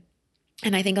medicine.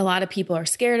 And I think a lot of people are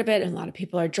scared of it and a lot of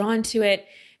people are drawn to it.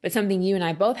 But something you and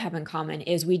I both have in common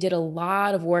is we did a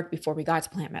lot of work before we got to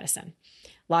plant medicine.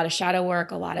 A lot of shadow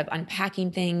work, a lot of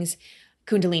unpacking things,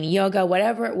 Kundalini yoga,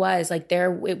 whatever it was.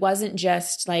 It wasn't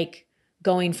just like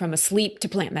going from asleep to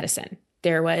plant medicine.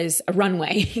 There was a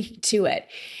runway to it.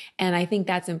 And I think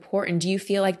that's important. Do you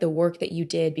feel like the work that you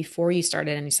did before you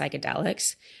started any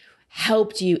psychedelics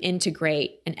helped you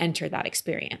integrate and enter that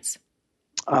experience?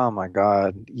 Oh my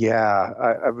God. Yeah.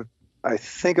 I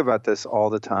think about this all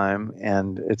the time,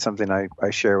 and it's something I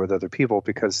share with other people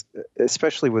because,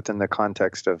 especially within the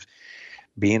context of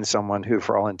being someone who,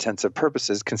 for all intents and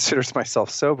purposes, considers myself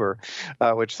sober,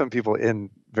 which some people in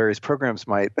various programs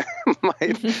might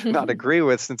might not agree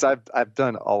with, since I've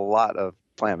done a lot of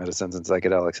plant medicines and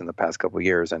psychedelics in the past couple of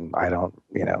years, and I don't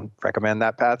recommend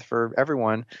that path for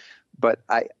everyone, but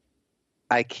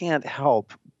I can't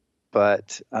help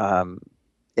but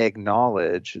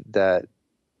acknowledge that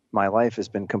my life has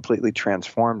been completely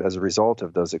transformed as a result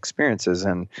of those experiences.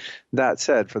 And that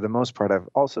said, for the most part, I've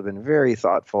also been very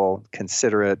thoughtful,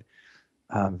 considerate,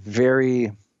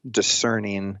 very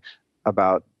discerning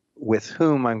about with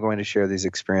whom I'm going to share these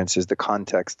experiences, the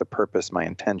context, the purpose, my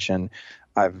intention.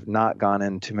 I've not gone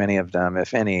into many of them,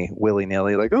 if any,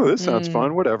 willy-nilly, like, oh, this sounds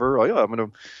fun, whatever. Oh, yeah, I'm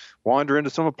going to wander into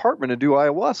some apartment and do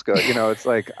ayahuasca. It's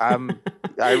like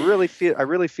I really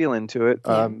feel into it.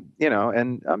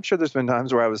 And I'm sure there's been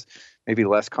times where I was maybe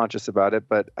less conscious about it,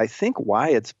 but I think why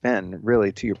it's been,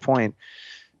 really, to your point,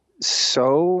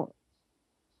 so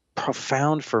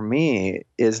profound for me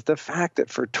is the fact that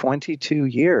for 22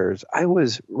 years, I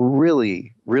was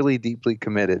really, really deeply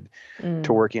committed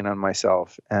to working on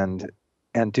myself and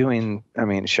doing,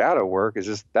 shadow work is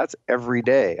just, that's every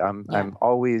day. I'm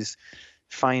always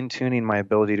fine-tuning my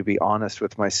ability to be honest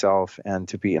with myself and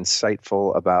to be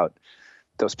insightful about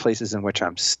those places in which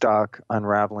I'm stuck,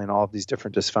 unraveling all of these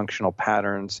different dysfunctional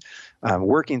patterns,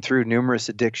 working through numerous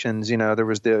addictions. There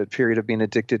was the period of being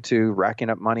addicted to racking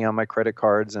up money on my credit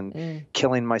cards and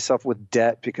killing myself with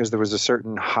debt because there was a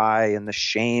certain high in the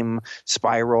shame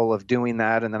spiral of doing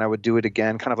that. And then I would do it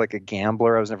again, kind of like a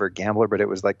gambler. I was never a gambler, but it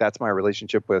was like, that's my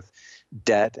relationship with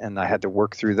debt. And I had to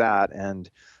work through that. And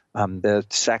the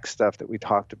sex stuff that we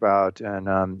talked about,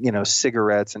 and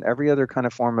cigarettes and every other kind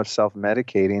of form of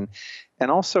self-medicating, and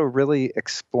also really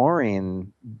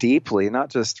exploring deeply,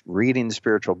 not just reading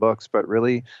spiritual books, but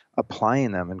really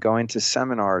applying them and going to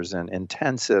seminars and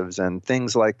intensives and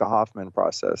things like the Hoffman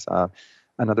process.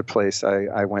 Another place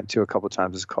I went to a couple of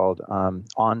times is called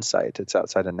On-Site. It's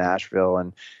outside of Nashville,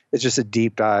 and it's just a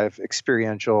deep dive,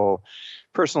 experiential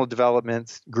personal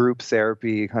development, group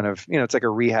therapy, kind of, it's like a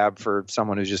rehab for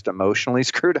someone who's just emotionally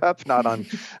screwed up, not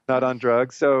on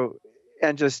drugs. So,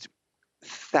 and just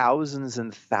thousands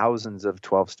and thousands of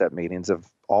 12-step meetings of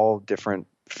all different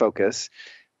focus,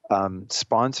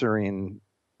 sponsoring,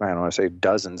 I don't want to say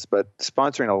dozens, but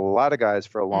sponsoring a lot of guys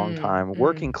for a long time,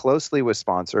 working closely with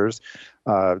sponsors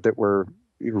that were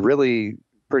really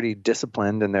pretty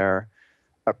disciplined in their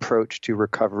approach to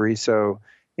recovery. So,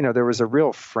 there was a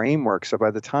real framework. So by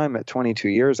the time at 22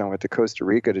 years, I went to Costa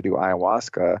Rica to do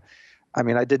ayahuasca.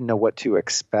 I didn't know what to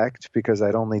expect because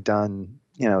I'd only done,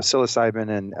 psilocybin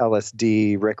and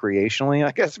LSD recreationally.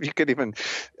 I guess you could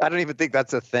I don't even think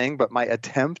that's a thing, but my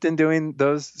attempt in doing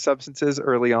those substances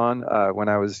early on, when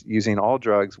I was using all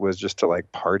drugs, was just to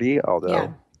like party,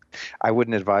 although I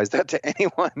wouldn't advise that to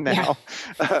anyone now.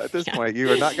 At this point,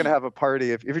 you are not going to have a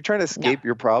party. If you're trying to escape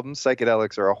your problems,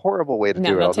 psychedelics are a horrible way to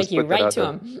do it. They'll take you right to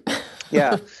them.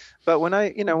 Yeah. But when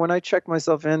I checked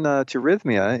myself in to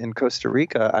Rhythmia in Costa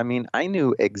Rica, I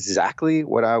knew exactly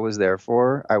what I was there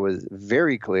for. I was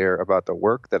very clear about the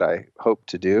work that I hoped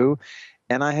to do.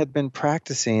 And I had been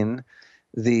practicing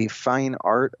the fine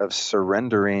art of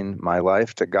surrendering my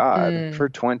life to God for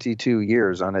 22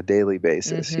 years on a daily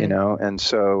basis, And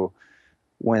so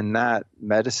when that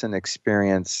medicine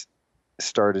experience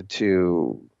started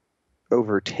to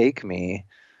overtake me,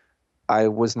 I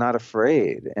was not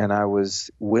afraid, and I was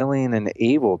willing and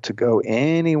able to go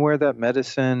anywhere that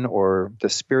medicine or the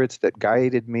spirits that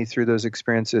guided me through those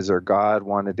experiences or God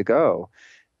wanted to go.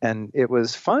 And it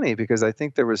was funny because I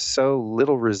think there was so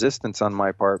little resistance on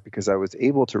my part because I was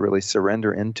able to really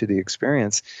surrender into the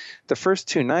experience. The first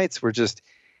 2 nights were just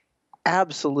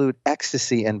absolute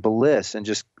ecstasy and bliss and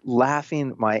just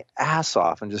laughing my ass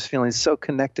off and just feeling so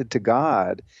connected to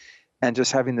God and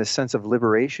just having this sense of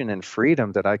liberation and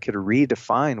freedom that I could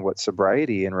redefine what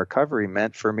sobriety and recovery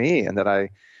meant for me, and that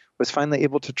I was finally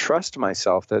able to trust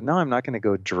myself that, no, I'm not going to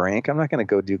go drink. I'm not going to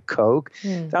go do coke.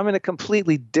 I'm in a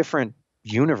completely different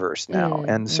universe now.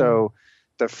 And so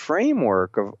the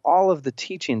framework of all of the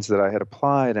teachings that I had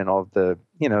applied and all of the,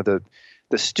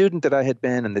 the student that I had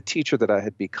been and the teacher that I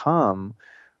had become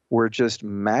were just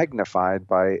magnified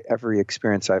by every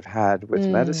experience I've had with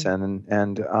medicine.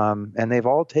 And they've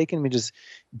all taken me just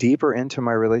deeper into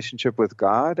my relationship with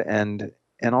God and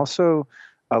also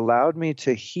allowed me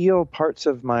to heal parts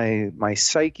of my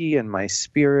psyche and my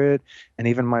spirit and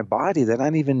even my body that I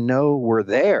didn't even know were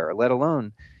there, let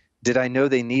alone did I know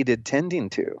they needed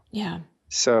tending to. Yeah.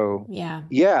 So,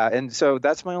 yeah. And so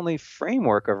that's my only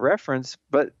framework of reference.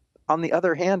 But on the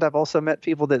other hand, I've also met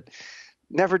people that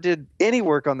never did any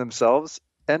work on themselves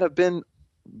and have been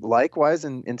likewise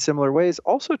in similar ways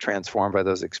also transformed by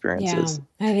those Yeah, experiences.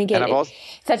 I think And I've it's also,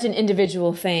 such an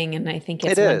individual thing, and I think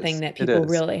it it's one thing is, that it people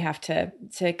is. really have to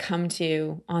come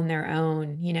to on their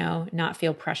own. Not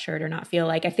feel pressured or not feel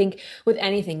like. I think with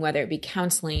anything, whether it be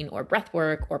counseling or breath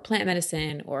work or plant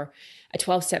medicine or a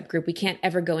 12-step group, we can't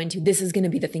ever go into this is going to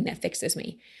be the thing that fixes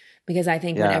me. Because I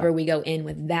think Yeah. whenever we go in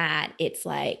with that, it's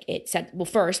like well,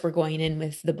 first we're going in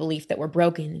with the belief that we're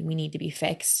broken and we need to be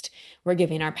fixed. We're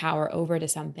giving our power over to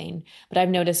something. But I've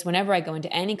noticed whenever I go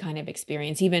into any kind of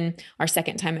experience, even our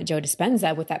second time at Joe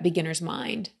Dispenza, with that beginner's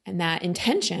mind and that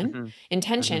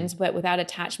intentions, but without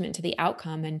attachment to the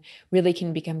outcome, and really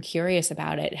can become curious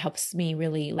about it, helps me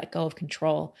really let go of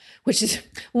control, which is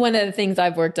one of the things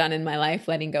I've worked on in my life,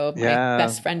 letting go of my Yeah.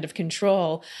 best friend of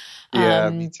control. Yeah,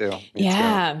 me too. Me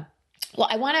Yeah. Well,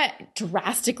 I want to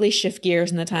drastically shift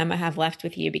gears in the time I have left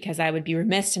with you, because I would be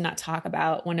remiss to not talk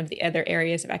about one of the other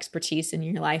areas of expertise in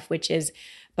your life, which is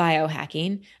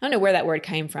biohacking. I don't know where that word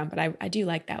came from, but I do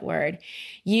like that word.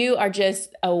 You are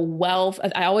just a wealth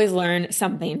of, I always learn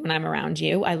something when I'm around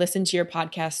you. I listen to your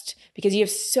podcast because you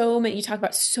have you talk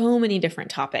about so many different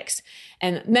topics,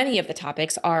 and many of the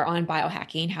topics are on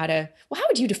biohacking. How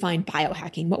would you define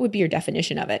biohacking? What would be your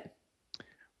definition of it?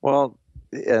 Well,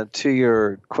 to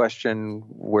your question,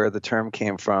 where the term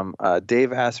came from,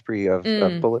 Dave Asprey of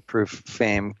Bulletproof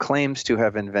fame claims to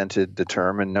have invented the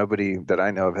term, and nobody that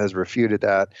I know of has refuted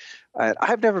that.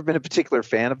 I've never been a particular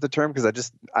fan of the term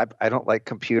because I don't like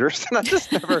computers, and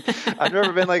I've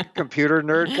never been like a computer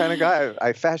nerd kind of guy.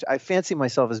 I fancy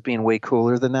myself as being way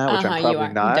cooler than that, which I'm You probably are.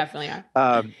 You not. definitely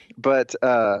are. But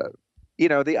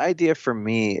the idea for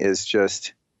me is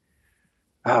just,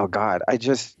 oh God,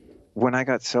 when I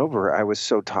got sober, I was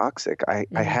so toxic. I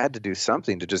had to do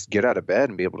something to just get out of bed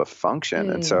and be able to function.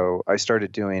 And so I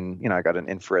started doing, I got an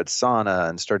infrared sauna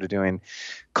and started doing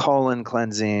colon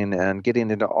cleansing and getting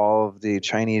into all of the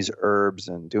Chinese herbs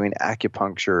and doing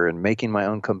acupuncture and making my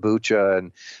own kombucha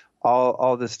and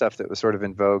all this stuff that was sort of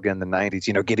in vogue in the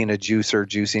 90s, getting a juicer,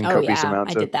 juicing copious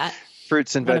amounts of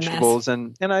fruits and vegetables.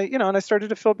 And I started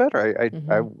to feel better.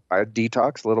 I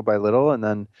detoxed little by little, and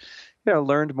then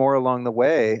learned more along the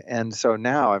way. And so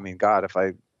now, I mean, God, if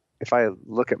I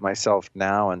look at myself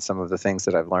now and some of the things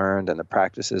that I've learned and the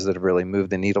practices that have really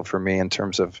moved the needle for me in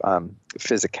terms of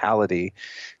physicality,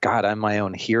 God, I'm my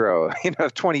own hero.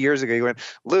 20 years ago, you went,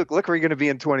 Luke, look where you're going to be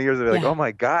in 20 years. They're like, oh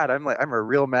my God, I'm a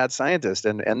real mad scientist.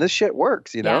 And this shit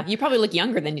works, Yeah, you probably look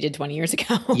younger than you did 20 years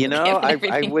ago.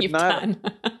 I would not,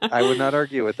 I would not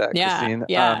argue with that, Christine.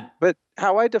 Yeah. But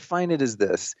how I define it is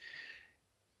this.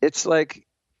 It's like,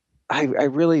 I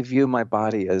really view my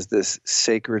body as this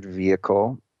sacred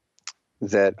vehicle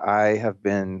that I have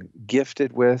been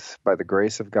gifted with by the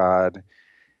grace of God,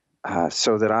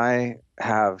 so that I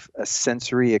have a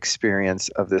sensory experience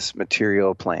of this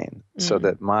material plane, so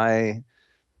that my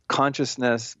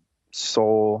consciousness,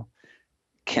 soul,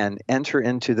 can enter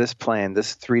into this plane,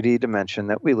 this 3D dimension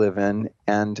that we live in,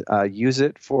 and use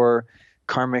it for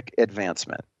karmic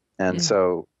advancement. And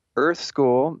so Earth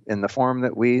School, in the form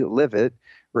that we live it,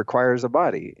 requires a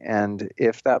body. And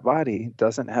if that body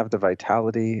doesn't have the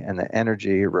vitality and the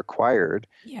energy required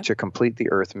to complete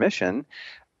the Earth mission,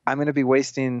 I'm going to be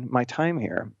wasting my time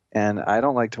here. And I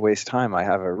don't like to waste time.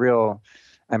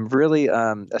 I'm really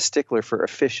a stickler for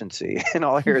efficiency in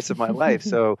all areas of my life.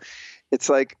 So it's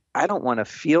like, I don't want to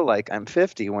feel like I'm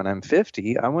 50 when I'm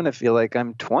 50. I want to feel like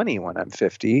I'm 20 when I'm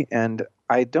 50. And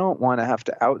I don't want to have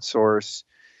to outsource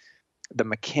the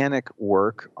mechanic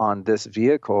work on this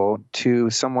vehicle to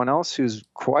someone else who's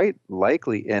quite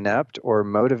likely inept or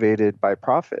motivated by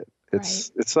profit.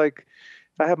 It's like,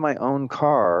 if I have my own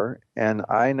car and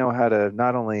I know how to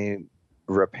not only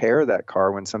repair that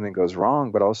car when something goes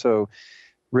wrong, but also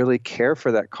really care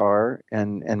for that car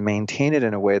and maintain it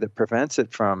in a way that prevents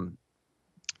it from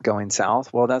going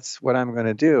south, well, that's what I'm going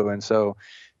to do. And so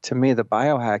to me, the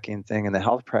biohacking thing and the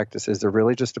health practices, they're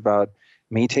really just about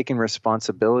me taking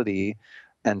responsibility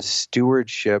and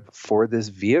stewardship for this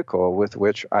vehicle with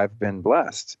which I've been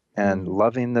blessed, and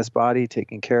loving this body,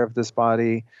 taking care of this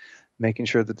body, making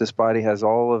sure that this body has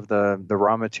all of the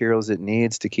raw materials it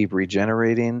needs to keep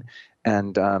regenerating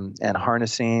and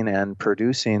harnessing and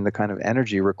producing the kind of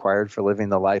energy required for living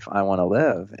the life I want to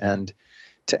live. And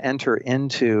to enter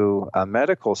into a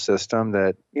medical system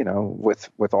that,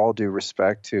 with all due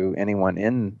respect to anyone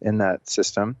in that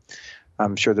system,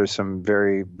 I'm sure there's some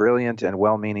very brilliant and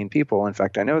well-meaning people. In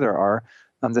fact, I know there are.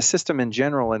 The system in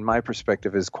general, in my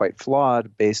perspective, is quite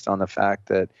flawed based on the fact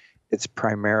that it's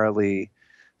primarily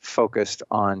focused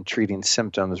on treating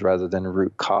symptoms rather than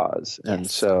root cause. And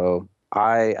Yes. so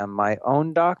I am my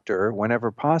own doctor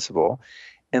whenever possible,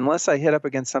 unless I hit up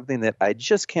against something that I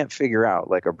just can't figure out,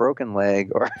 like a broken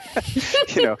leg or,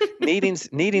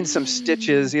 needing some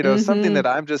stitches, something that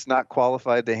I'm just not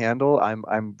qualified to handle.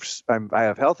 I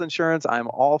have health insurance. I'm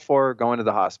all for going to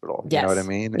the hospital. Yes. You know what I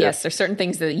mean? Yes. There's certain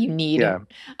things that you need Yeah.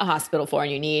 a hospital for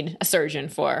and you need a surgeon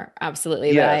for.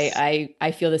 Absolutely. Yes. But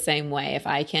I feel the same way. If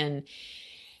I can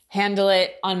handle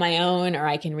it on my own, or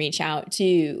I can reach out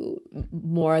to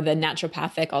more the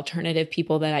naturopathic alternative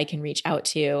people that I can reach out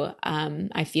to,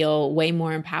 I feel way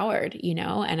more empowered,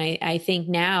 and I think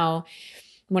now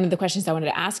one of the questions I wanted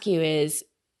to ask you is,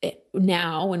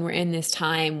 now when we're in this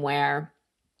time where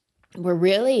we're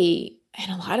really, in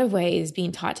a lot of ways,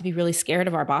 being taught to be really scared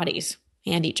of our bodies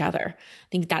and each other. I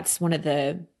think that's one of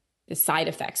the side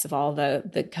effects of all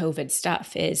the COVID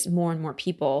stuff, is more and more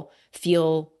people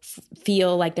feel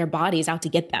like their body's out to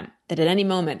get them, that at any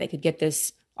moment they could get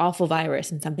this awful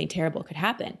virus and something terrible could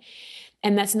happen.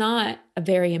 And that's not a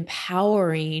very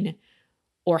empowering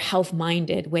or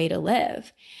health-minded way to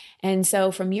live. And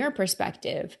so from your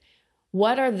perspective,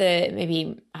 what are the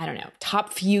maybe,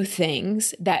 top few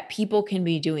things that people can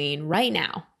be doing right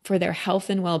now for their health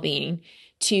and well-being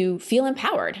to feel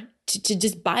empowered, to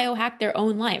just biohack their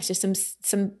own lives? Just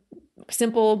some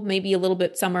simple, maybe a little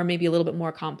bit, some are maybe a little bit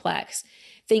more complex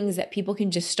things that people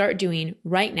can just start doing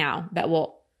right now that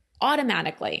will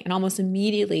automatically and almost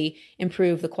immediately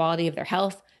improve the quality of their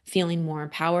health, feeling more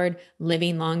empowered,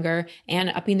 living longer, and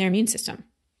upping their immune system.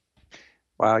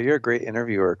 Wow, you're a great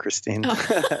interviewer, Christine.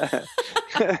 Oh.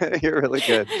 You're really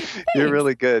good. You're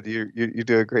really good. You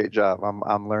do a great job.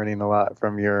 I'm learning a lot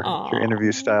from your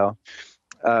interview style.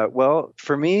 Well,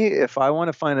 for me, if I want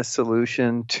to find a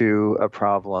solution to a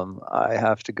problem, I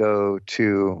have to go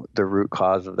to the root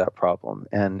cause of that problem.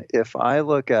 And if I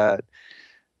look at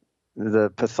the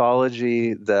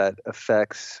pathology that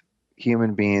affects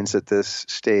human beings at this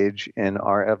stage in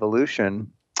our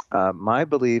evolution, my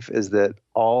belief is that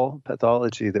all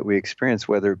pathology that we experience,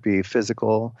 whether it be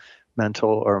physical, mental,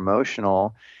 or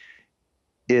emotional,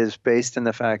 is based in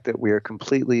the fact that we are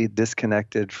completely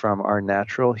disconnected from our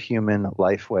natural human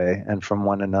life way and from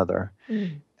one another.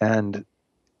 And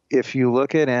if you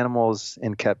look at animals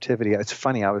in captivity, it's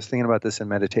funny, I was thinking about this in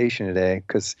meditation today,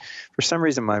 because for some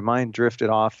reason my mind drifted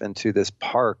off into this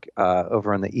park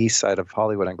over on the east side of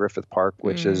Hollywood on Griffith Park,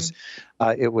 which is,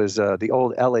 it was the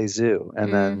old LA Zoo.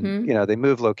 And then, they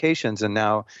moved locations, and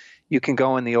now you can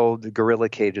go in the old gorilla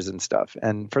cages and stuff.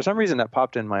 And for some reason that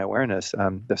popped in my awareness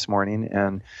this morning.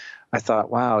 And I thought,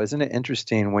 wow, isn't it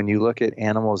interesting when you look at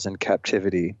animals in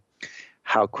captivity,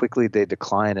 how quickly they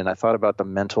decline. And I thought about the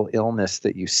mental illness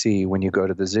that you see when you go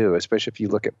to the zoo, especially if you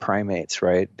look at primates,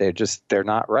 right? They're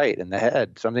not right in the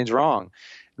head. Something's wrong.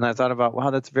 And I thought about, wow,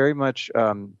 that's very much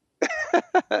an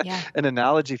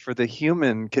analogy for the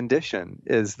human condition,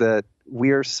 is that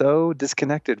we are so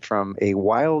disconnected from a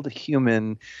wild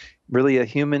human, really a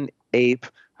human ape,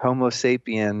 Homo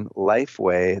sapien life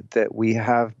way, that we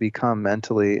have become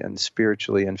mentally and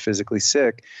spiritually and physically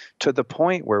sick, to the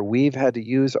point where we've had to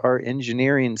use our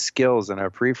engineering skills and our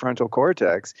prefrontal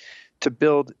cortex to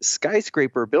build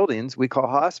skyscraper buildings we call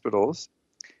hospitals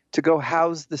to go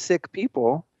house the sick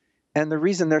people. And the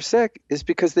reason they're sick is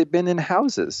because they've been in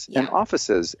houses and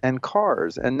offices and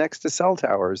cars and next to cell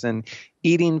towers and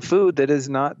eating food that is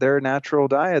not their natural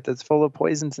diet, that's full of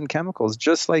poisons and chemicals,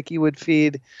 just like you would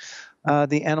feed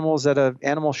the animals at an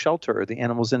animal shelter or the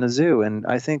animals in a zoo. And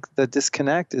I think the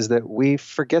disconnect is that we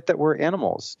forget that we're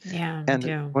animals. Yeah,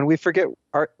 and when we forget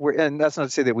and that's not to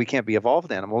say that we can't be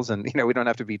evolved animals, and we don't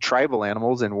have to be tribal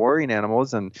animals and warring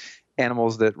animals and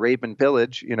animals that rape and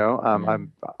pillage.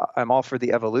 I'm all for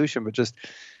the evolution, but just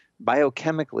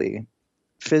biochemically,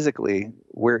 physically,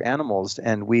 we're animals,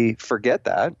 and we forget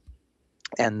that,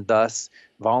 and thus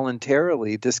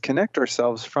voluntarily disconnect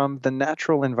ourselves from the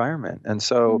natural environment. And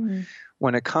so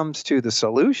when it comes to the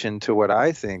solution to what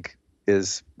I think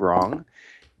is wrong,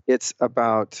 it's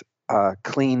about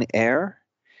clean air.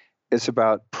 It's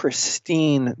about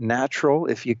pristine, natural,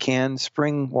 if you can,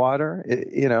 spring water,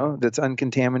 that's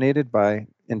uncontaminated by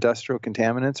industrial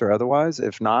contaminants or otherwise.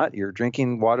 If not, you're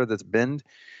drinking water that's been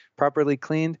properly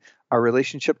cleaned. Our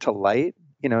relationship to light,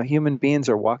 human beings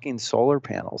are walking solar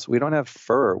panels. We don't have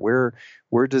fur.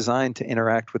 We're designed to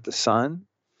interact with the sun.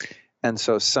 And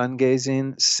so sun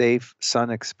gazing, safe sun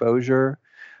exposure,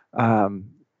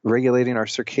 regulating our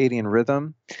circadian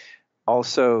rhythm,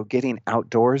 also getting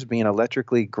outdoors, being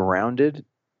electrically grounded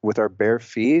with our bare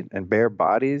feet and bare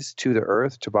bodies to the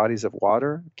earth, to bodies of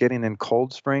water, getting in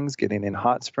cold springs, getting in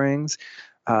hot springs,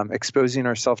 exposing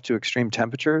ourselves to extreme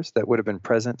temperatures that would have been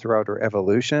present throughout our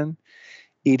evolution,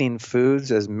 eating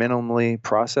foods as minimally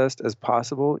processed as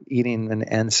possible, eating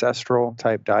an ancestral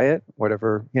type diet,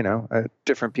 whatever,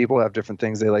 different people have different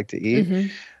things they like to eat. Mm-hmm.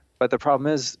 But the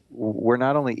problem is we're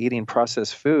not only eating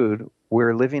processed food,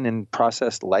 we're living in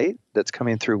processed light that's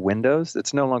coming through windows.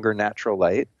 That's no longer natural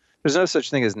light. There's no such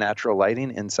thing as natural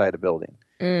lighting inside a building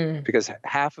because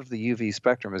half of the UV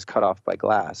spectrum is cut off by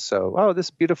glass. So, this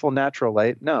beautiful natural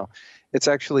light. No, it's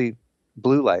actually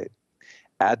blue light.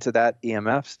 Add to that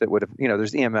EMFs that would have,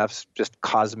 there's EMFs, just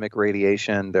cosmic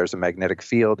radiation. There's a magnetic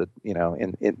field,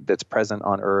 that's present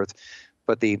on Earth.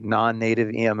 But the non-native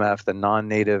EMF, the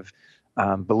non-native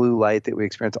blue light that we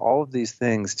experience, all of these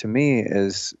things to me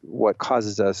is what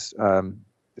causes us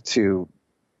to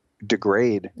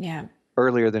degrade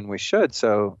earlier than we should.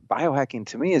 So biohacking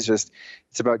to me is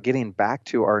it's about getting back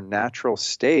to our natural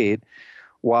state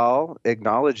while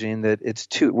acknowledging that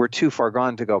we're too far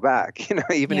gone to go back.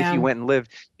 Even if you went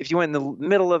in the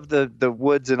middle of the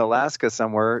woods in Alaska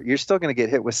somewhere, you're still going to get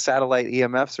hit with satellite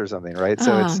EMFs or something, right?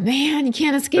 So man, you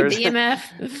can't escape the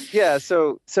EMF. Yeah.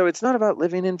 So it's not about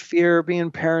living in fear,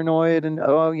 being paranoid and,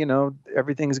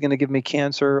 everything's going to give me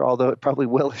cancer, although it probably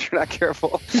will if you're not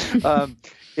careful.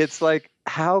 It's like,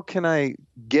 how can I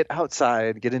get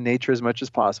outside, get in nature as much as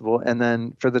possible? And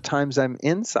then for the times I'm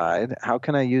inside, how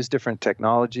can I use different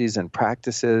technologies and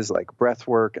practices like breath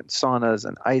work and saunas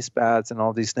and ice baths and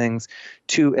all these things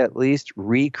to at least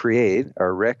recreate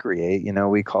or recreate?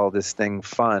 We call this thing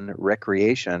fun,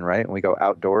 recreation, right? When we go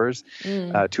outdoors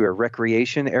to a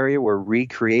recreation area, we're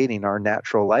recreating our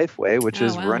natural life way, which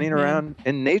is running around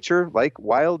in nature like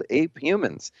wild ape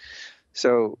humans.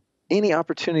 So any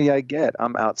opportunity I get,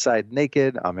 I'm outside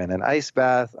naked, I'm in an ice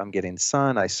bath, I'm getting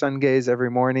sun. I sun gaze every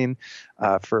morning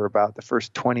for about the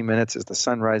first 20 minutes as the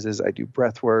sun rises. I do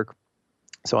breath work.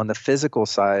 So on the physical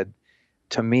side,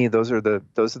 to me, those are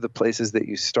the places that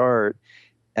you start.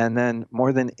 And then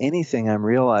more than anything, I'm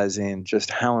realizing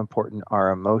just how important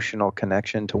our emotional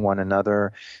connection to one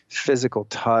another, physical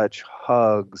touch,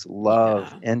 hugs,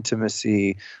 love,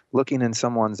 intimacy, looking in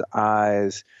someone's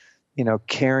eyes,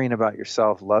 caring about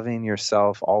yourself, loving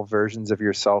yourself, all versions of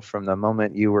yourself from the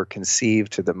moment you were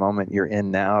conceived to the moment you're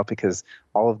in now, because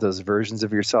all of those versions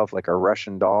of yourself, like a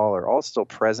Russian doll, are all still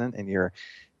present in your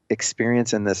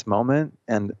experience in this moment.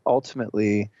 And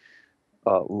ultimately,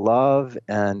 love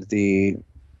and the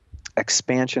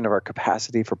expansion of our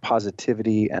capacity for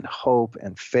positivity and hope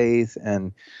and faith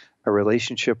and a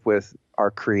relationship with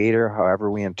our Creator, however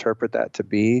we interpret that to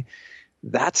be,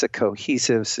 that's a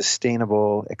cohesive,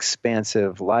 sustainable,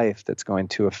 expansive life that's going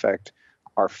to affect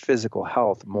our physical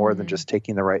health more than just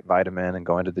taking the right vitamin and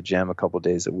going to the gym a couple of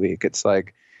days a week. It's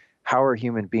like, how are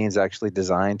human beings actually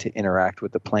designed to interact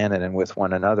with the planet and with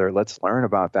one another? Let's learn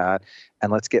about that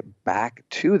and let's get back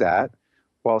to that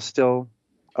while still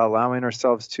allowing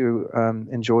ourselves to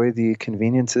enjoy the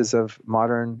conveniences of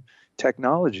modern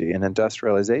technology and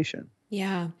industrialization.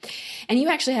 Yeah. And you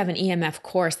actually have an EMF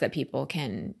course that people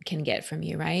can get from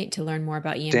you, right? To learn more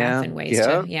about EMF and ways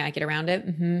to get around it.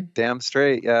 Mm-hmm. Damn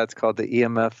straight. Yeah. It's called the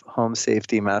EMF Home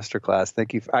Safety Masterclass.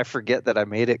 Thank you. I forget that I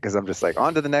made it because I'm just like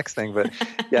on to the next thing. But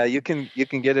yeah, you can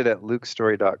get it at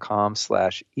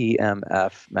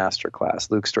lukestory.com/EMF Masterclass.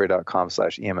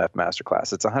 lukestory.com/EMF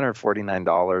Masterclass. It's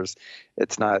 $149.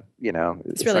 It's not,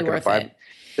 it's really worth it.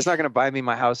 It's not going to buy me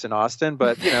my house in Austin,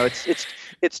 but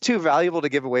it's too valuable to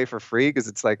give away for free because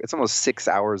it's almost 6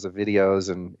 hours of videos,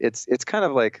 and it's kind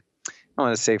of like, I don't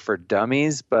want to say for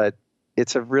dummies, but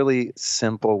it's a really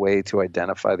simple way to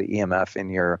identify the EMF in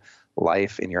your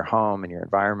life, in your home, in your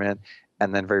environment,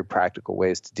 and then very practical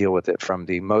ways to deal with it, from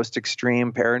the most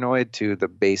extreme paranoid to the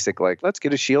basic, like, let's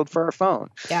get a shield for our phone.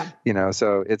 Yeah.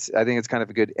 So I think it's kind of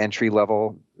a good entry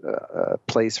level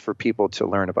place for people to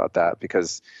learn about that,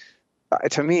 because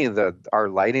to me, our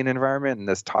lighting environment and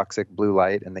this toxic blue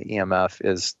light and the EMF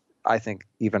is, I think,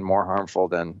 even more harmful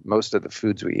than most of the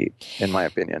foods we eat, in my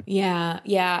opinion. Yeah.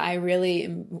 I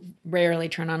really rarely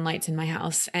turn on lights in my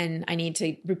house, and I need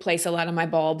to replace a lot of my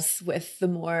bulbs with the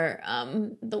more,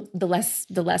 the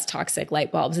less toxic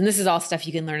light bulbs. And this is all stuff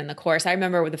you can learn in the course. I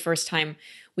remember the first time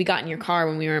we got in your car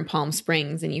when we were in Palm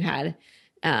Springs, and you had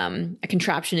a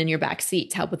contraption in your back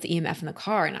seat to help with the EMF in the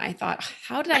car. And I thought,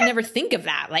 how did I never think of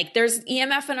that? Like, there's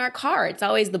EMF in our car. It's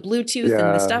always the Bluetooth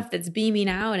and the stuff that's beaming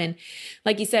out. And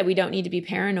like you said, we don't need to be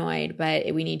paranoid,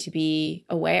 but we need to be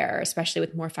aware, especially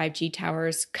with more 5G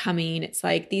towers coming. It's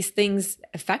like these things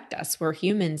affect us. We're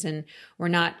humans, and we're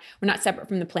not separate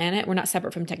from the planet. We're not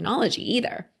separate from technology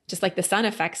either. Just like the sun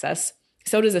affects us,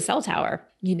 so does a cell tower,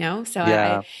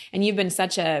 So and you've been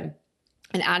such a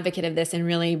an advocate of this and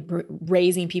really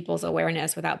raising people's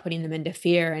awareness without putting them into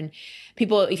fear. And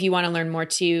people, if you want to learn more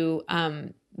too,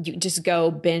 you just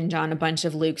go binge on a bunch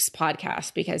of Luke's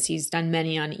podcasts because he's done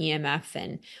many on EMF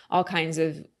and all kinds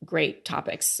of great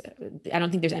topics. I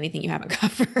don't think there's anything you haven't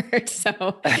covered.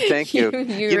 So thank you.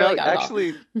 You really got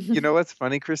actually, you know what's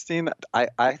funny, Christine?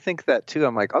 I think that too.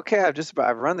 I'm like, okay,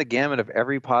 I've run the gamut of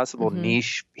every possible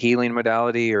niche healing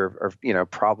modality or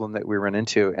problem that we run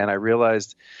into. And I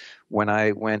realized when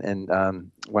I went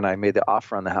and when I made the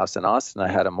offer on the house in Austin, I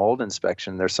had a mold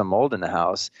inspection. There's some mold in the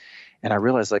house. And I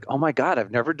realized, like, oh my God, I've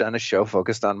never done a show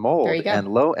focused on mold. There you go. And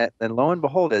lo and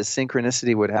behold, as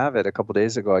synchronicity would have it, a couple of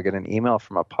days ago, I get an email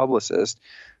from a publicist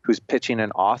who's pitching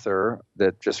an author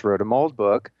that just wrote a mold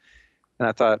book. And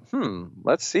I thought,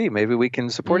 let's see, maybe we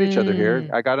can support each other here.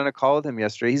 I got on a call with him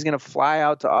yesterday. He's going to fly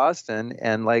out to Austin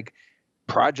and like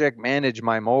project manage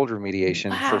my mold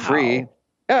remediation for free.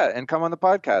 Yeah, and come on the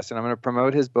podcast, and I'm going to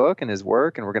promote his book and his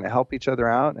work, and we're going to help each other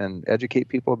out and educate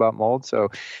people about mold. So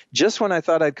just when I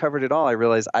thought I'd covered it all, I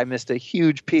realized I missed a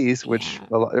huge piece, which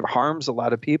it harms a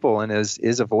lot of people and is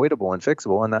avoidable and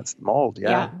fixable, and that's mold.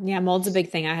 Yeah, mold's a big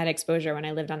thing. I had exposure when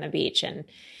I lived on the beach, and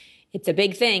it's a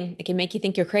big thing. It can make you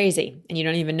think you're crazy and you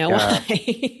don't even know why.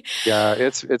 Yeah,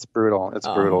 it's brutal. It's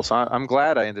brutal. So I'm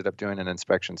glad I ended up doing an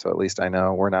inspection. So at least I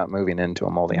know we're not moving into a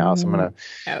moldy house. I'm going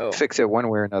to fix it one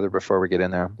way or another before we get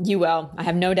in there. You will. I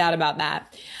have no doubt about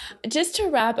that. Just to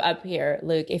wrap up here,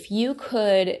 Luke, if you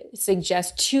could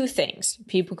suggest 2 things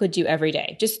people could do every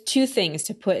day, just 2 things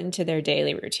to put into their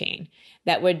daily routine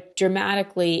that would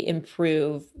dramatically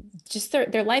improve just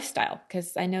their lifestyle.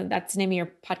 Because I know that's the name of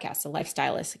your podcast, The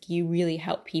Lifestylist. Like, you really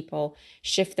help people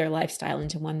shift their lifestyle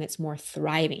into one that's more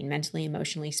thriving mentally,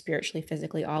 emotionally, spiritually,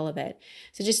 physically, all of it.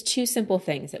 So just 2 simple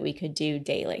things that we could do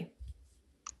daily.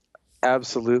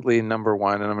 Absolutely. Number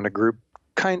one, and I'm going to group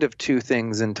kind of 2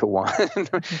 things into one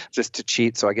just to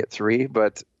cheat. So I get 3,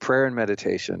 but prayer and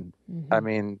meditation. I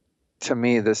mean, to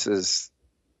me, this is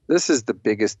the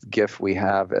biggest gift we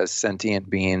have as sentient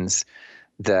beings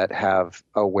that have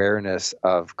awareness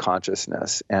of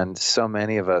consciousness. And so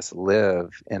many of us live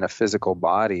in a physical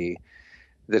body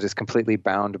that is completely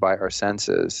bound by our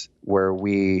senses, where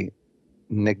we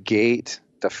negate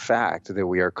the fact that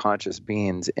we are conscious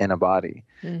beings in a body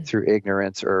through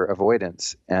ignorance or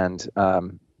avoidance. And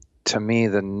to me,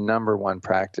 the number one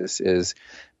practice is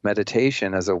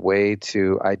meditation as a way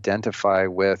to identify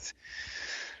with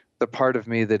the part of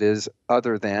me that is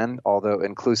other than, although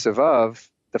inclusive of,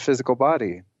 the physical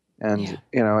body. And,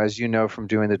 as you know, from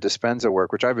doing the Dispenza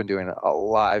work, which I've been doing a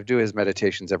lot, I do his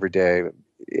meditations every day,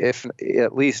 if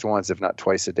at least once, if not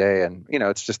twice a day. And,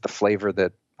 it's just the flavor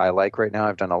that I like right now.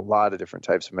 I've done a lot of different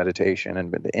types of meditation and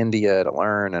been to India to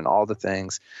learn and all the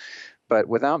things. But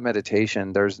without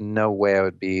meditation, there's no way I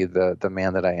would be the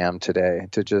man that I am today,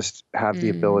 to just have the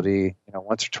ability,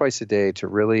 once or twice a day to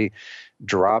really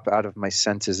drop out of my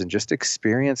senses and just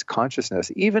experience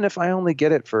consciousness. Even if I only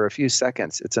get it for a few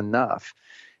seconds, it's enough.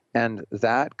 And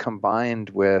that combined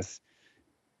with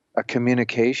a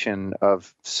communication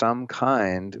of some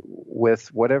kind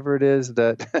with whatever it is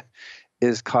that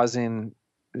is causing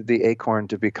the acorn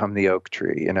to become the oak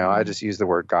tree. I just use the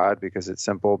word God because it's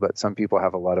simple, but some people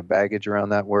have a lot of baggage around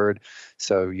that word.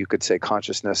 So you could say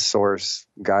consciousness, source,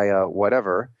 Gaia,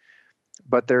 whatever.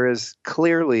 But there is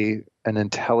clearly an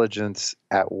intelligence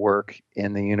at work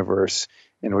in the universe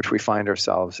in which we find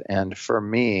ourselves. And for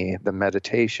me, the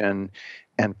meditation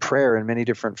and prayer in many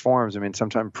different forms. I mean,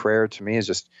 sometimes prayer to me is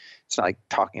just, it's not like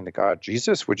talking to God.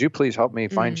 Jesus, would you please help me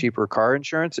find cheaper car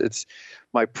insurance? It's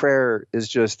my prayer is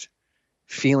just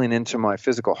feeling into my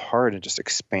physical heart and just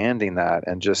expanding that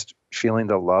and just feeling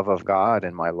the love of God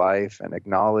in my life and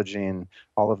acknowledging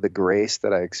all of the grace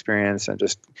that I experience and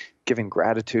just giving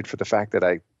gratitude for the fact that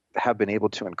I have been able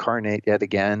to incarnate yet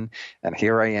again. And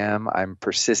here I am, I'm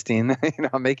persisting,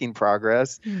 I'm making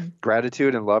progress,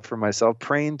 gratitude and love for myself,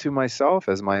 praying to myself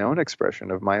as my own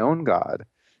expression of my own God,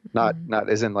 not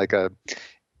as in like a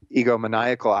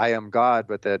egomaniacal, I am God,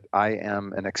 but that I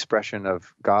am an expression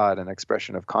of God, an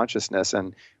expression of consciousness,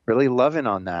 and really loving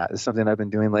on that is something I've been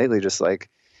doing lately. Just like,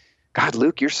 God,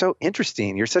 Luke, you're so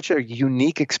interesting. You're such a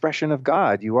unique expression of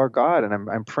God. You are God. And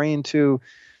I'm praying to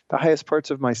the highest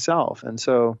parts of myself. And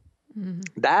so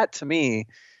that to me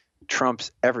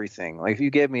trumps everything. Like if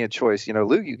you gave me a choice,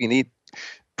 Luke, you can eat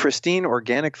pristine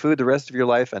organic food the rest of your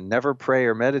life and never pray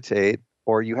or meditate,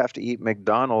 or you have to eat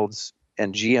McDonald's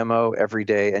and GMO every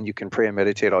day, and you can pray and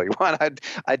meditate all you want.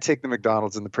 I'd take the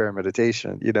McDonald's and the prayer and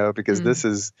meditation, because this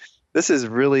is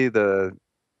really the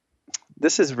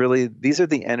this is really, these are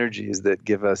the energies that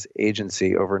give us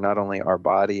agency over not only our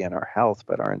body and our health,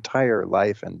 but our entire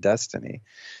life and destiny.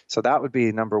 So that would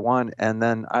be number one. And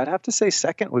then I'd have to say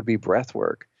second would be breath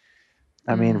work.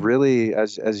 I mean, really,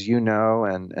 as you know,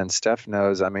 and Steph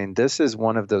knows, I mean, this is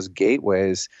one of those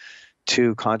gateways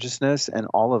to consciousness, and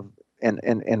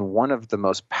one of the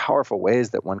most powerful ways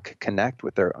that one could connect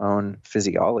with their own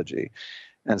physiology.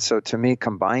 And so to me,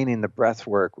 combining the breath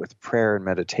work with prayer and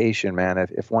meditation, man,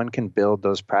 if one can build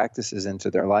those practices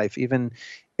into their life, even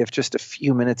if just a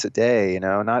few minutes a day,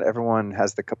 not everyone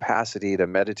has the capacity to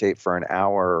meditate for an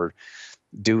hour or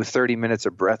do 30 minutes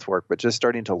of breath work, but just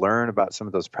starting to learn about some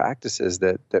of those practices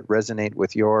that resonate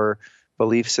with your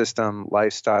belief system,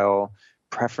 lifestyle,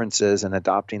 preferences, and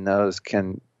adopting those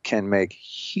can make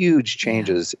huge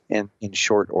changes in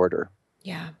short order.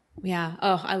 Yeah. Yeah.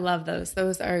 Oh, I love those.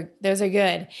 Those are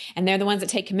good. And they're the ones that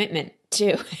take commitment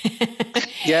too.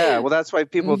 Yeah. Well, that's why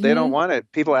people, they don't want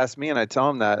it. People ask me and I tell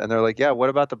them that, and they're like, yeah, what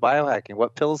about the biohacking?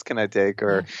 What pills can I take?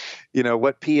 Or,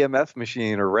 what PMF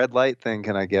machine or red light thing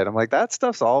can I get? I'm like, that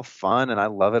stuff's all fun and I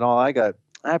love it all. I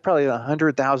have probably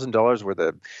 $100,000 worth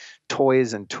of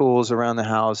toys and tools around the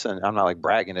house. And I'm not like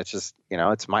bragging. It's just,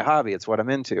 it's my hobby. It's what I'm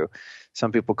into.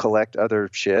 Some people collect other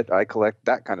shit. I collect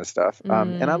that kind of stuff.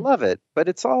 And I love it, but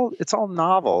it's all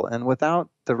novel. And without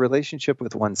the relationship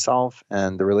with oneself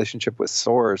and the relationship with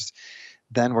source,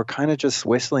 then we're kind of just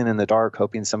whistling in the dark,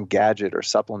 hoping some gadget or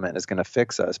supplement is going to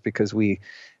fix us, because we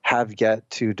have yet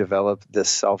to develop this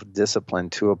self-discipline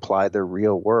to apply the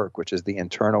real work, which is the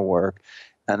internal work.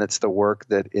 And it's the work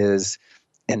that is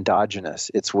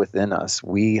endogenous. It's within us.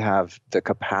 We have the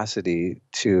capacity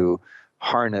to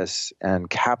harness and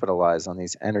capitalize on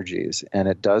these energies. And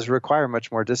it does require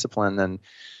much more discipline than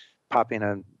popping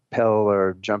a pill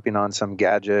or jumping on some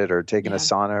gadget or taking a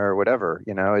sauna or whatever.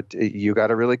 You got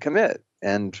to really commit.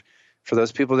 And for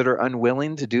those people that are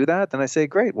unwilling to do that, then I say,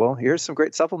 great. Well, here's some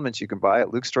great supplements you can buy at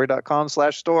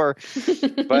lukestory.com/store.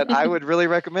 But I would really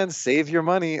recommend save your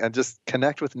money and just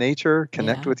connect with nature,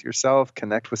 connect with yourself,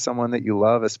 connect with someone that you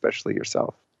love, especially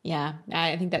yourself. Yeah,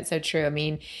 I think that's so true. I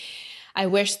mean, I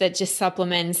wish that just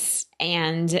supplements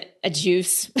and a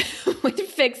juice would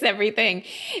fix everything,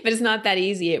 but it's not that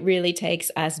easy. It really takes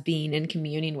us being in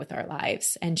communing with our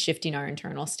lives and shifting our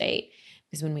internal state.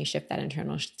 Because when we shift that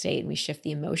internal state and we shift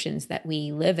the emotions that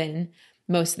we live in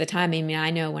most of the time, I mean, I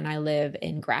know when I live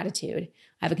in gratitude,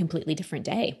 I have a completely different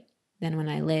day than when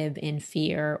I live in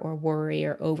fear or worry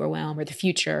or overwhelm or the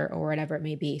future or whatever it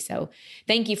may be. So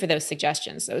thank you for those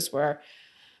suggestions. Those were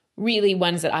really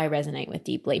ones that I resonate with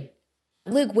deeply.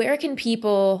 Luke, where can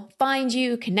people find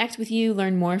you, connect with you,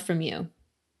 learn more from you?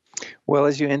 Well,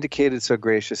 as you indicated so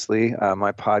graciously,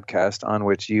 my podcast, on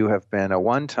which you have been a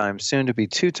one-time, soon-to-be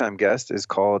two-time guest, is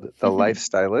called The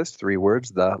Lifestylist, 3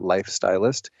 words, The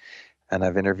Lifestylist. And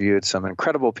I've interviewed some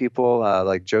incredible people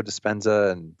like Joe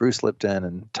Dispenza and Bruce Lipton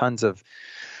and tons of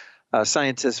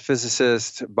scientists,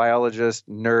 physicists, biologists,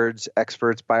 nerds,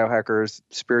 experts, biohackers,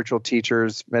 spiritual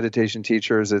teachers, meditation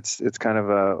teachers. It's kind of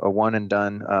a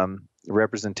one-and-done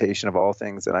representation of all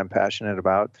things that I'm passionate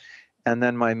about. And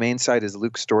then my main site is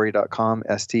lukestory.com,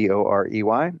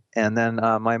 STOREY. And then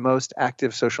my most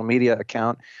active social media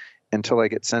account, until I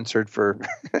get censored for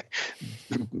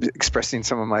expressing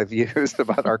some of my views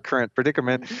about our current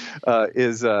predicament,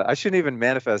 is I shouldn't even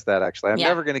manifest that, actually. I'm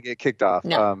never going to get kicked off.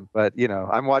 No. But,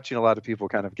 I'm watching a lot of people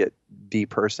kind of get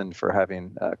depersoned for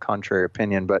having a contrary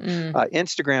opinion. But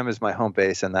Instagram is my home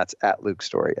base, and that's at Luke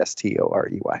Story,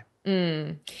 STOREY.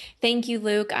 Thank you,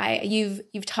 Luke.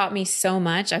 You've taught me so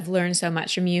much. I've learned so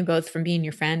much from you, both from being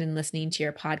your friend and listening to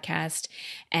your podcast.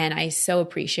 And I so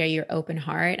appreciate your open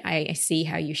heart. I see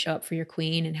how you show up for your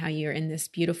queen and how you're in this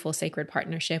beautiful sacred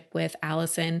partnership with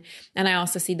Allison. And I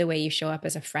also see the way you show up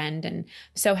as a friend, and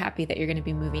I'm so happy that you're going to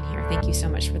be moving here. Thank you so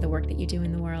much for the work that you do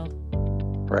in the world.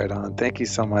 Right on. Thank you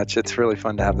so much. It's really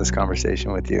fun to have this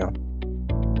conversation with you.